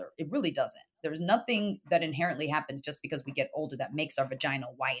get older. It really doesn't. There's nothing that inherently happens just because we get older that makes our vagina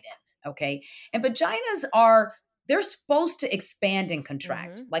widen, okay? And vaginas they're supposed to expand and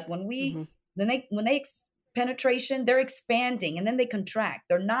contract. Mm-hmm. Like when they penetration, they're expanding and then they contract.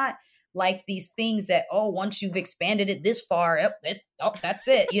 They're not like these things that, once you've expanded it this far, that's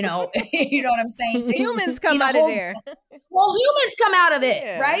it, you know. You know what I'm saying? Humans come out of there. Well, humans come out of it,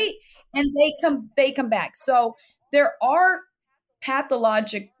 Yeah. right? And they come back. So there are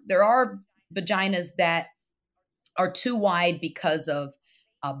vaginas that are too wide because of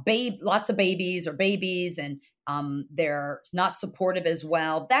lots of babies and they're not supportive as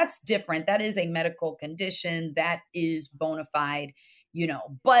well. That's different. That is a medical condition that is bona fide, you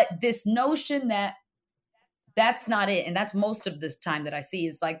know. But this notion that that's not it, and that's most of this time that I see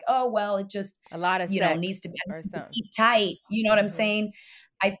is like, oh well, it just A lot of needs to be tight. You know what I'm saying?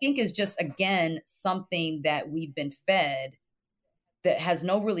 I think is just again something that we've been fed that has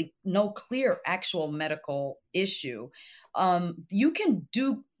no clear actual medical issue. You can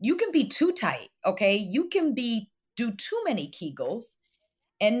be too tight, okay? You can do too many Kegels,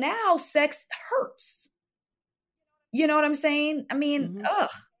 and now sex hurts. You know what I'm saying? I mean,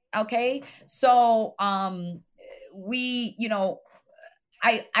 okay. So I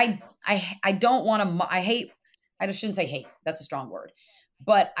don't want to. I shouldn't say hate. That's a strong word,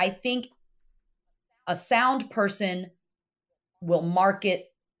 but I think a sound person will market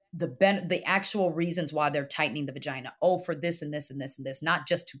the actual reasons why they're tightening the vagina. Oh, for this and this and this and this, not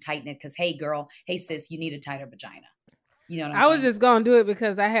just to tighten it because, hey, girl, hey, sis, you need a tighter vagina. You know what I'm saying? I was just going to do it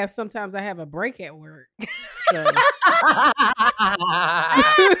because sometimes I have a break at work. So. Might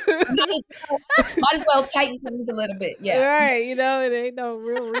as well tighten things a little bit. Yeah. Right. You know, it ain't no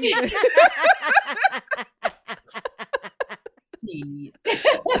real reason.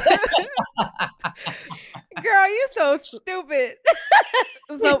 Girl, you so stupid.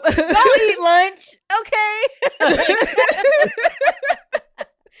 So go eat lunch, okay?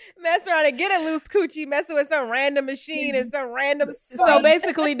 Mess around and get a loose coochie, messing with some random machine and some random. So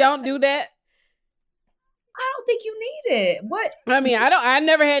basically, don't do that. I don't think you need it. What? I mean, I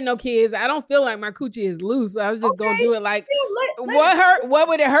never had no kids. I don't feel like my coochie is loose. I was just gonna do it like what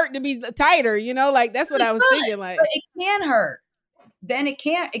would it hurt to be tighter? You know, like that's what I was thinking. Like, but it can hurt. Then it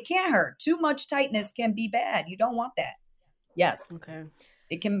can't hurt. Too much tightness can be bad. You don't want that. Yes. Okay.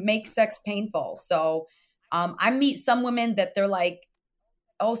 It can make sex painful. So I meet some women that they're like,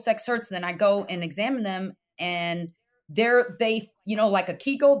 oh, sex hurts. And then I go and examine them and they like a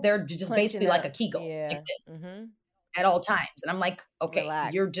Kegel, they're just Clenching basically up. like a Kegel, Yeah. like this Mm-hmm. at all times. And I'm like, okay,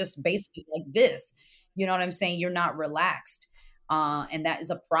 Relax. you're just basically like this. You know what I'm saying? You're not relaxed. And that is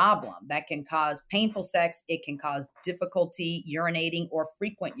a problem that can cause painful sex. It can cause difficulty urinating or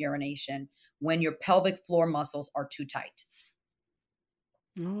frequent urination when your pelvic floor muscles are too tight.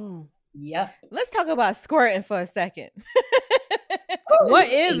 oh. Yep. Let's talk about squirting for a second. What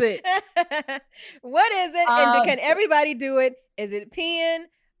is it? What is it? And can everybody do it? Is it peeing?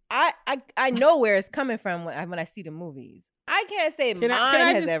 I know where it's coming from when I see the movies. I can't say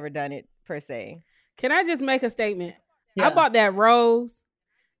mine has ever done it per se. Can I just make a statement? Yeah. I bought that rose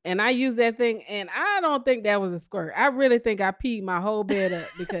and I used that thing, and I don't think that was a squirt. I really think I peed my whole bed up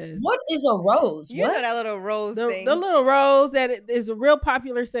because What is a rose? You know What? that little rose the thing. little rose is a real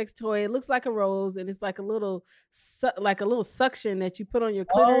popular sex toy. It looks like a rose, and it's like a little suction that you put on your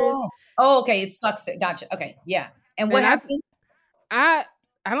clitoris. Oh, okay. It sucks. Gotcha. Okay. Yeah. And what And happened? I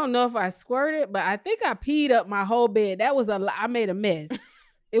don't know if I squirted, but I think I peed up my whole bed. That was I made a mess.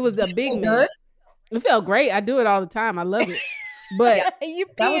 It was a Did it big feel mess. good? It felt great. I do it all the time. I love it. But You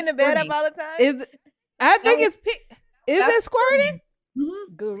That pee was in the bed up squirting. all the time? I think was- it's is that's it squirting?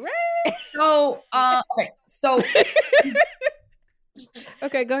 Mhm. Great. So, okay. So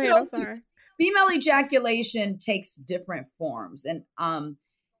Okay, go ahead. know, I'm sorry. female ejaculation takes different forms, and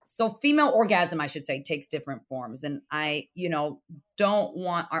so female orgasm, I should say, takes different forms. And I, don't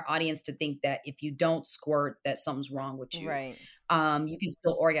want our audience to think that if you don't squirt, that something's wrong with you. Right. You can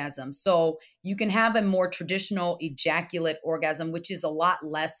still orgasm. So you can have a more traditional ejaculate orgasm, which is a lot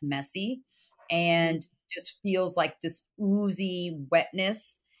less messy and just feels like this oozy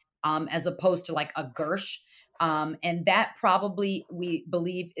wetness, as opposed to like a Gersh. And that probably, we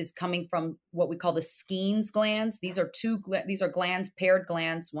believe, is coming from what we call the Skene's glands. These are these are glands, paired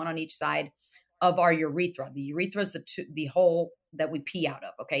glands, one on each side of our urethra. The urethra is the hole that we pee out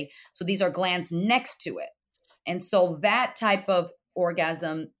of. Okay. So these are glands next to it. And so that type of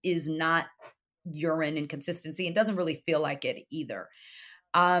orgasm is not urine in consistency and doesn't really feel like it either.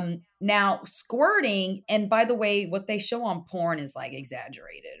 Now squirting, and by the way, what they show on porn is like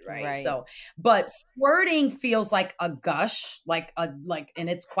exaggerated, right? So, but squirting feels like a gush, and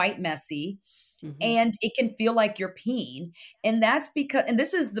it's quite messy. Mhm. And it can feel like you're peeing. And that's because, and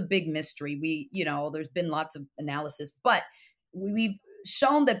this is the big mystery. There's been lots of analysis, but we've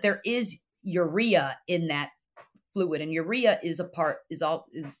shown that there is urea in that fluid, and urea is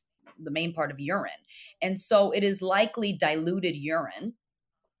the main part of urine. And so it is likely diluted urine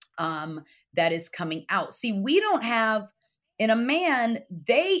that is coming out. See, we don't have, in a man,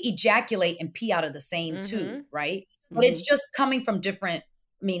 they ejaculate and pee out of the same tube, right? But it's just coming from different,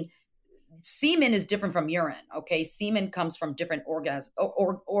 semen is different from urine, okay? Semen comes from different orgasms,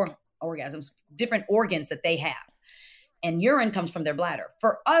 different organs that they have. And urine comes from their bladder.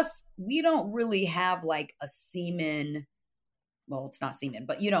 For us, we don't really have like a semen, well, it's not semen,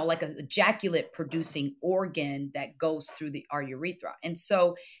 but like a ejaculate producing organ that goes through our urethra. And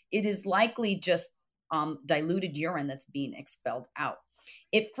so it is likely just diluted urine that's being expelled out.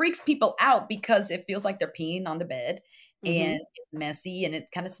 It freaks people out because it feels like they're peeing on the bed and it's messy and it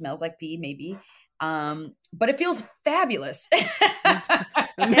kind of smells like pee maybe. But it feels fabulous.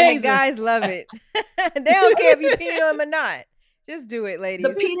 And the guys love it. They don't care if you pee on them or not. Just do it, ladies.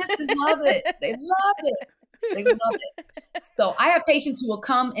 The penises love it. They love it. They love it. So I have patients who will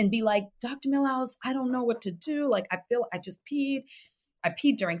come and be like, Dr. Millhouse, I don't know what to do. Like, I feel I just peed. I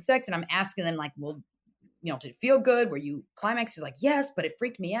peed during sex, and I'm asking them like, well, did it feel good? Were you climaxed? She's like, yes, but it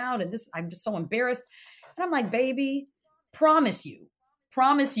freaked me out. And I'm just so embarrassed. And I'm like, baby, promise you,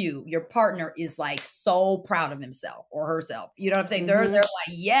 your partner is like so proud of himself or herself. You know what I'm saying? They're like,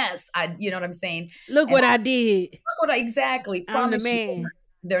 yes, you know what I'm saying? Look what I did. Exactly. I'm the Promise man. you.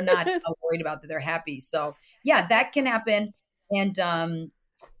 They're not worried about that. They're happy. So yeah, that can happen. And,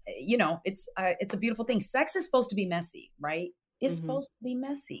 it's a beautiful thing. Sex is supposed to be messy, right? It's supposed to be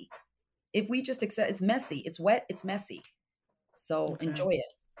messy. If we just accept it's messy, it's wet, it's messy. So enjoy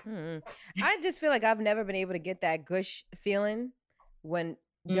it. I just feel like I've never been able to get that gush feeling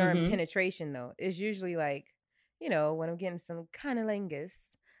during penetration though. It's usually like, when I'm getting some cunnilingus,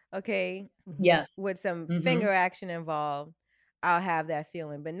 okay? Yes. With some finger action involved, I'll have that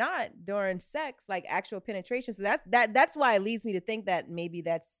feeling, but not during sex, like actual penetration. So that's why it leads me to think that maybe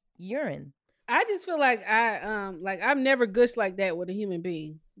that's urine. I just feel like I've never gushed like that with a human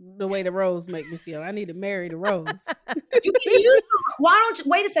being. The way the rose make me feel, I need to marry the rose. You can use. Why don't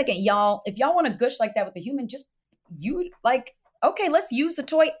you wait a second, y'all? If y'all want to gush like that with a human, okay, let's use the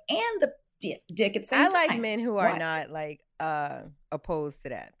toy and the dick at the same time. I like men who are not like opposed to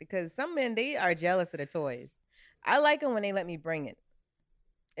that, because some men, they are jealous of the toys. I like them when they let me bring it.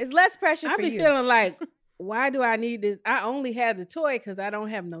 It's less pressure for you. I be feeling like, why do I need this? I only have the toy because I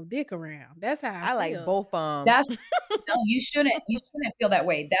don't have no dick around. That's how I feel. like both of them. That's no, you shouldn't feel that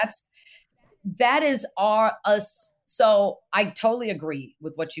way. That is us. So I totally agree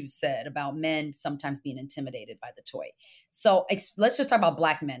with what you said about men sometimes being intimidated by the toy. So let's just talk about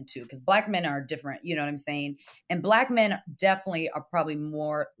Black men too, because Black men are different. You know what I'm saying? And Black men definitely are probably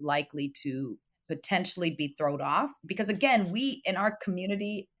more likely to potentially be thrown off, because again, we in our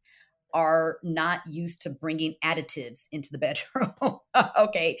community are not used to bringing additives into the bedroom.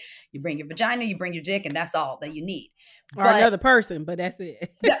 Okay, you bring your vagina, you bring your dick, and that's all that you need. Or another person, but that's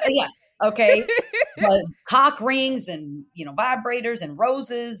it. Yes. Okay. But cock rings and, vibrators and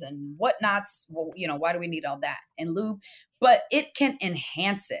roses and whatnots. Well, why do we need all that? And lube? But it can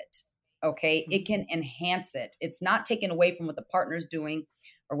enhance it. Okay. It can enhance it. It's not taken away from what the partner's doing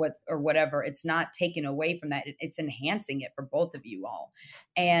or whatever. It's not taken away from that. It's enhancing it for both of you all.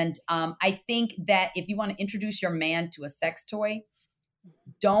 And I think that if you want to introduce your man to a sex toy,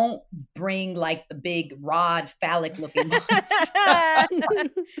 don't bring like the big rod phallic looking ones. I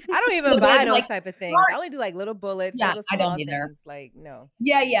don't even buy those type of things. I only do like little bullets. Yeah, little I don't small either. things. Like, no.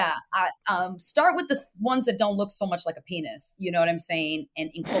 Yeah. Start with the ones that don't look so much like a penis. You know what I'm saying? And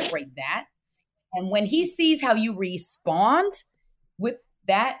incorporate that. And when he sees how you respond with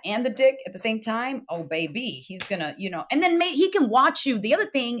that and the dick at the same time, oh baby, he's gonna, and then he can watch you. The other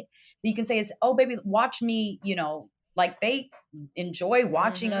thing that you can say is, oh baby, watch me, like they enjoy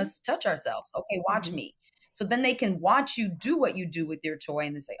watching us touch ourselves. Okay, watch me. So then they can watch you do what you do with your toy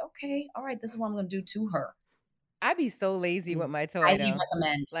and they say, okay, all right, this is what I'm going to do to her. I be so lazy with my toy. Highly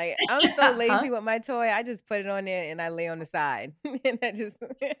recommend. Like, I'm so lazy with my toy. I just put it on there and I lay on the side. And I just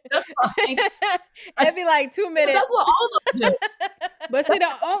that's fine. It'd be like 2 minutes. That's what all of us do. But see,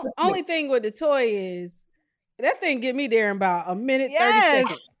 the only thing with the toy is that thing get me there in about a minute, 30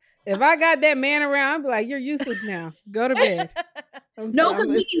 seconds. If I got that man around, I'd be like, you're useless now. Go to bed. No, because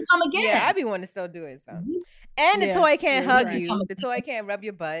we can come again. Yeah, I be wanting to still do it. So. And the toy can't hug you. The toy can't rub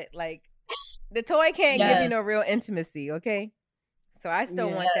your butt. Like, the toy can't give you no real intimacy, okay? So I still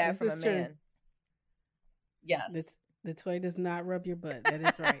want that from a man. True. Yes. The toy does not rub your butt. That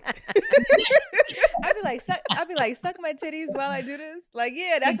is right. I'd be like, suck my titties while I do this. Like,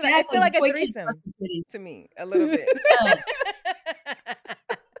 yeah, that's exactly. I feel like a threesome to me, a little bit.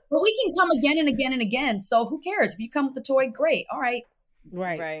 But we can come again and again and again. So who cares? If you come with the toy, great. All right.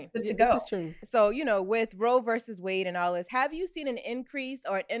 Right. Good to go. This is true. So, with Roe versus Wade and all this, have you seen an increase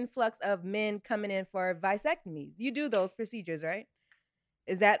or an influx of men coming in for vasectomies? You do those procedures, right?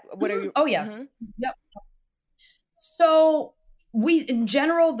 Is that what are you? Oh, yes. Yep. So in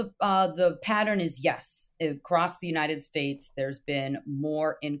general, the pattern is yes. Across the United States, there's been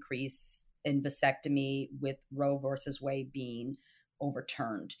more increase in vasectomy with Roe versus Wade being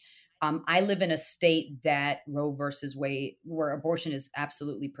overturned. I live in a state that Roe versus Wade, where abortion is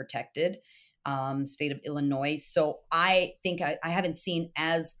absolutely protected, state of Illinois. So I think I haven't seen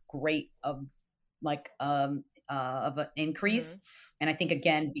as great of an increase. And I think,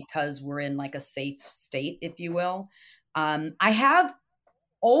 again, because we're in like a safe state, if you will. I have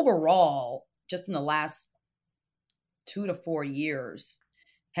overall, just in the last 2 to 4 years,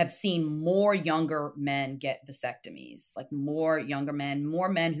 have seen more younger men get vasectomies, like more younger men, more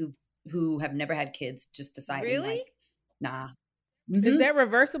men who have never had kids, just deciding like, nah. Is that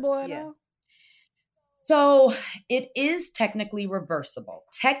reversible at all? So it is technically reversible.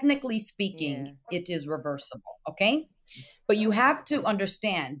 Technically speaking, it is reversible. Okay. But you have to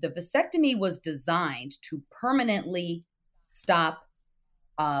understand the vasectomy was designed to permanently stop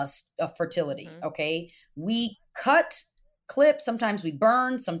fertility. Okay. We cut, clip, sometimes we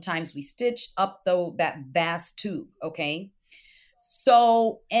burn, sometimes we stitch up that vast tube. Okay.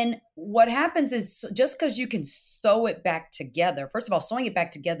 So, and what happens is just because you can sew it back together, first of all, sewing it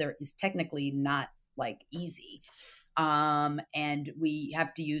back together is technically not like easy. And we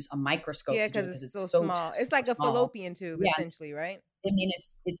have to use a microscope. Yeah, because it's so small. It's like a fallopian tube, essentially, right? I mean,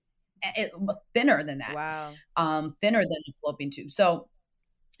 it's thinner than that. Wow. Thinner than a fallopian tube. So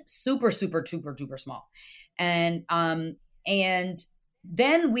super, super, super, duper small. And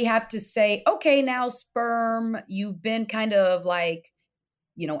then we have to say, okay, now sperm, you've been kind of like,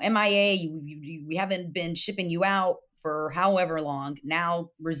 MIA, we haven't been shipping you out for however long, now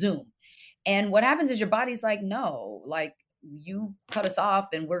resume. And what happens is your body's like, no, like you cut us off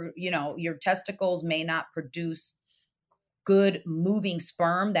and your testicles may not produce good moving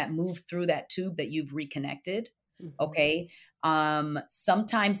sperm that move through that tube that you've reconnected. Okay.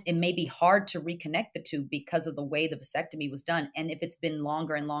 Sometimes it may be hard to reconnect the tube because of the way the vasectomy was done. And if it's been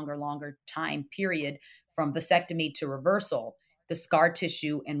longer and longer time period from vasectomy to reversal, the scar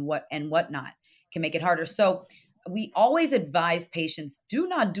tissue and whatnot can make it harder. So we always advise patients, do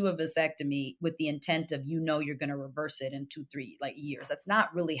not do a vasectomy with the intent of, you're going to reverse it in 2-3 years. That's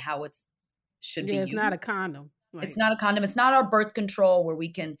not really how it should be. It's not a condom. It's not a condom. It's not our birth control where we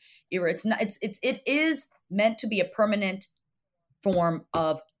can, it is meant to be a permanent form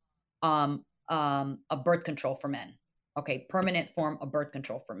of a birth control for men. Okay. Permanent form of birth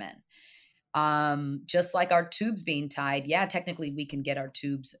control for men. Just like our tubes being tied. Yeah. Technically we can get our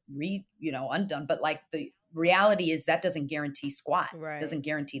tubes undone, but like reality is that doesn't guarantee squat. Right. Doesn't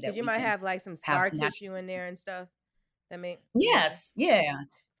guarantee that you might have like some scar tissue in there and stuff. Yes. Yeah.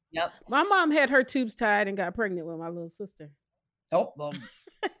 Yep. My mom had her tubes tied and got pregnant with my little sister. Oh, well.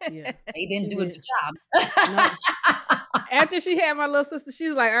 Yeah. They didn't do a good job. No. After she had my little sister, she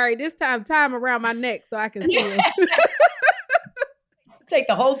was like, all right, this time tie them around my neck so I can see it. Take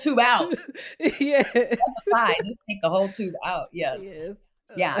the whole tube out. Yeah. That's fine. Just take the whole tube out. Yes.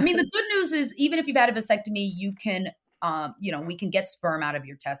 Yeah. I mean, the good news is even if you've had a vasectomy, you can, we can get sperm out of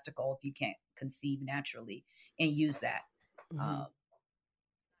your testicle if you can't conceive naturally and use that.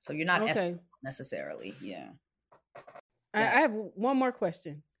 So you're not necessarily. Yeah. Yes. I have one more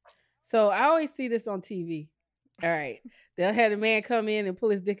question. So I always see this on TV. All right. They'll have a man come in and pull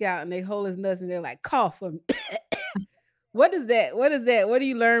his dick out and they hold his nuts and they're like, cough for me. What is that? What is that? What do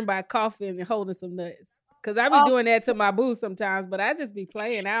you learn by coughing and holding some nuts? Because I be doing that to my boo sometimes, but I just be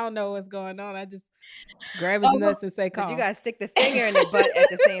playing. I don't know what's going on. I just grab his nuts and say cough. But you got to stick the finger in the butt at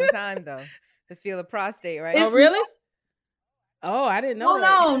the same time, though, to feel the prostate, right? Oh, really? Oh, I didn't know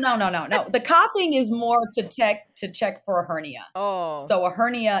that. No. The coughing is more to check for a hernia. Oh. So a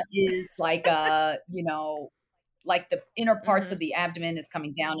hernia is like like the inner parts of the abdomen is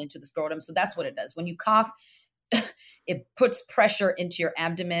coming down into the scrotum. So that's what it does. When you cough, it puts pressure into your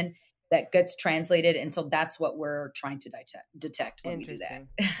abdomen that gets translated. And so that's what we're trying to detect when we do that.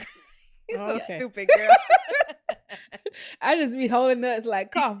 You're so stupid, girl. I just be holding nuts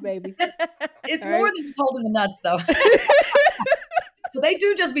like cough, baby. It's more than just holding the nuts, though. They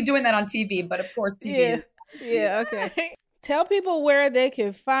do just be doing that on TV, but of course TV is. Yeah, okay. Tell people where they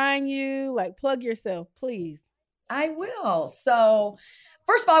can find you. Like, plug yourself, please. I will. So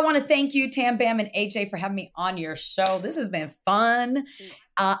first of all, I want to thank you, Tam Bam and AJ, for having me on your show. This has been fun.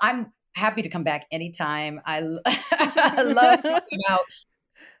 I'm happy to come back anytime. I love talking about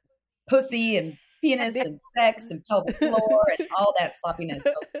pussy and penis and sex and pelvic floor and all that sloppiness.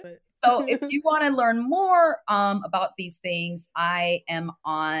 So if you want to learn more about these things, I am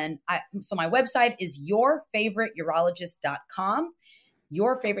on. So my website is yourfavoriteurologist.com.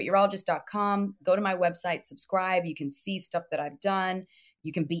 yourfavoriteurologist.com. Go to my website, subscribe. You can see stuff that I've done.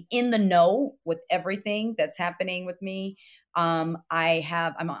 You can be in the know with everything that's happening with me. I'm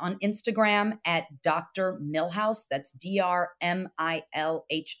on Instagram at Dr. Millhouse. That's DrMilhouse.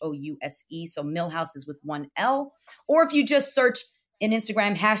 So Millhouse is with one L. Or if you just search in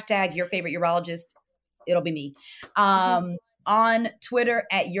Instagram, hashtag your favorite urologist, it'll be me. On Twitter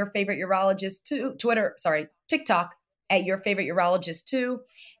at your favorite urologist too. TikTok at your favorite urologist too.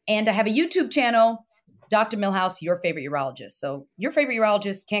 And I have a YouTube channel, Dr. Millhouse, your favorite urologist. So your favorite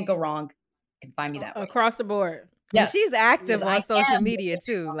urologist, can't go wrong. You can find me that way. Across the board. Yes. She's active on social media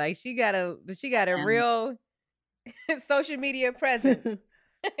too. Like she got a real social media presence.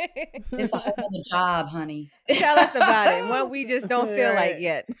 It's a whole other job, honey. Tell us about it. One we just don't feel like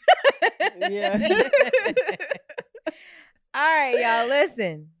yet. Yeah. All right, y'all.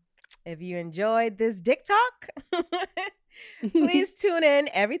 Listen, if you enjoyed this dick talk, please tune in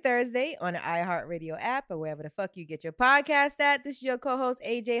every Thursday on the iHeartRadio app or wherever the fuck you get your podcast at. This is your co-host,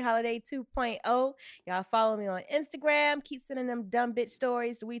 AJ Holiday 2.0. Y'all follow me on Instagram. Keep sending them dumb bitch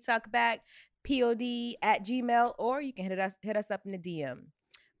stories to We Talk Back, pod@gmail, or you can hit us up in the DM.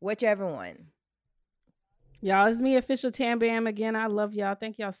 Whichever one. Y'all, it's me, Official Tam Bam again. I love y'all.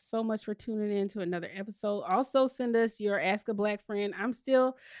 Thank y'all so much for tuning in to another episode. Also, send us your Ask a Black Friend. I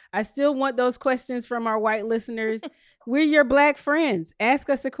still want those questions from our white listeners. We're your Black friends.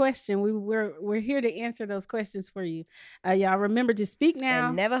 Ask us a question. We're here to answer those questions for you. Y'all remember to speak now.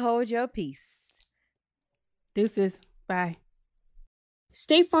 And never hold your peace. Deuces. Bye.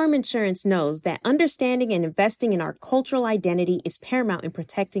 State Farm Insurance knows that understanding and investing in our cultural identity is paramount in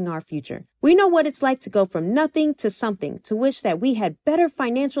protecting our future. We know what it's like to go from nothing to something, to wish that we had better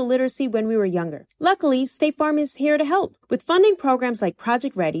financial literacy when we were younger. Luckily, State Farm is here to help with funding programs like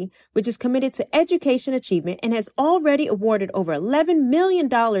Project Ready, which is committed to education achievement and has already awarded over $11 million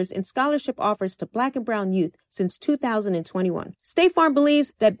in scholarship offers to Black and Brown youth since 2021. State Farm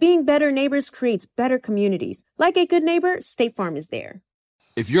believes that being better neighbors creates better communities. Like a good neighbor, State Farm is there.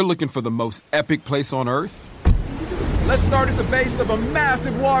 If you're looking for the most epic place on earth, let's start at the base of a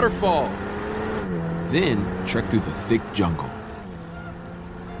massive waterfall. Then trek through the thick jungle.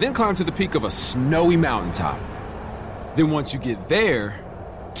 Then climb to the peak of a snowy mountaintop. Then once you get there,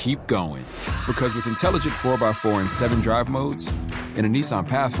 keep going. Because with intelligent 4x4 and 7 drive modes and a Nissan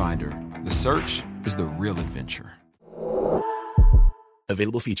Pathfinder, the search is the real adventure.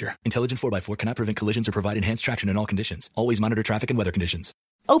 Available feature. Intelligent 4x4 cannot prevent collisions or provide enhanced traction in all conditions. Always monitor traffic and weather conditions.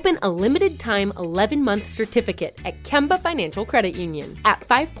 Open a limited-time 11-month certificate at Kemba Financial Credit Union. At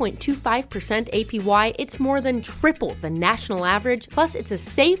 5.25% APY, it's more than triple the national average, plus it's a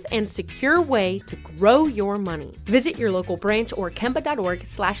safe and secure way to grow your money. Visit your local branch or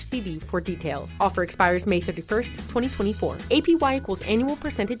kemba.org/CD for details. Offer expires May 31st, 2024. APY equals annual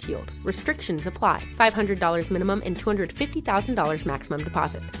percentage yield. Restrictions apply. $500 minimum and $250,000 maximum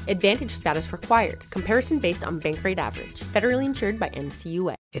deposit. Advantage status required. Comparison based on bank rate average. Federally insured by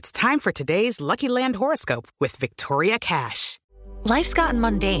NCUA. It's time for today's Lucky Land horoscope with Victoria Cash. Life's gotten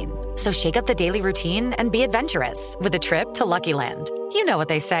mundane, so shake up the daily routine and be adventurous with a trip to Lucky Land. You know what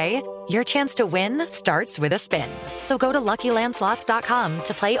they say, your chance to win starts with a spin. So go to LuckyLandSlots.com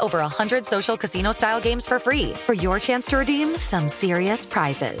to play over 100 social casino-style games for free for your chance to redeem some serious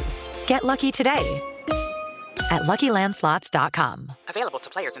prizes. Get lucky today at LuckyLandSlots.com. Available to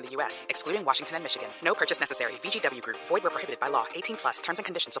players in the U.S., excluding Washington and Michigan. No purchase necessary. VGW Group. Void where prohibited by law. 18+. Terms and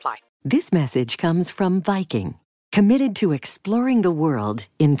conditions apply. This message comes from Viking, committed to exploring the world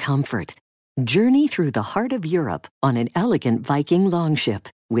in comfort. Journey through the heart of Europe on an elegant Viking longship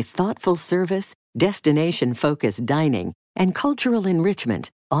with thoughtful service, destination-focused dining, and cultural enrichment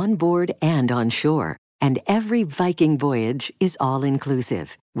on board and on shore. And every Viking voyage is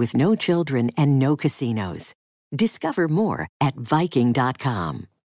all-inclusive, with no children and no casinos. Discover more at Viking.com.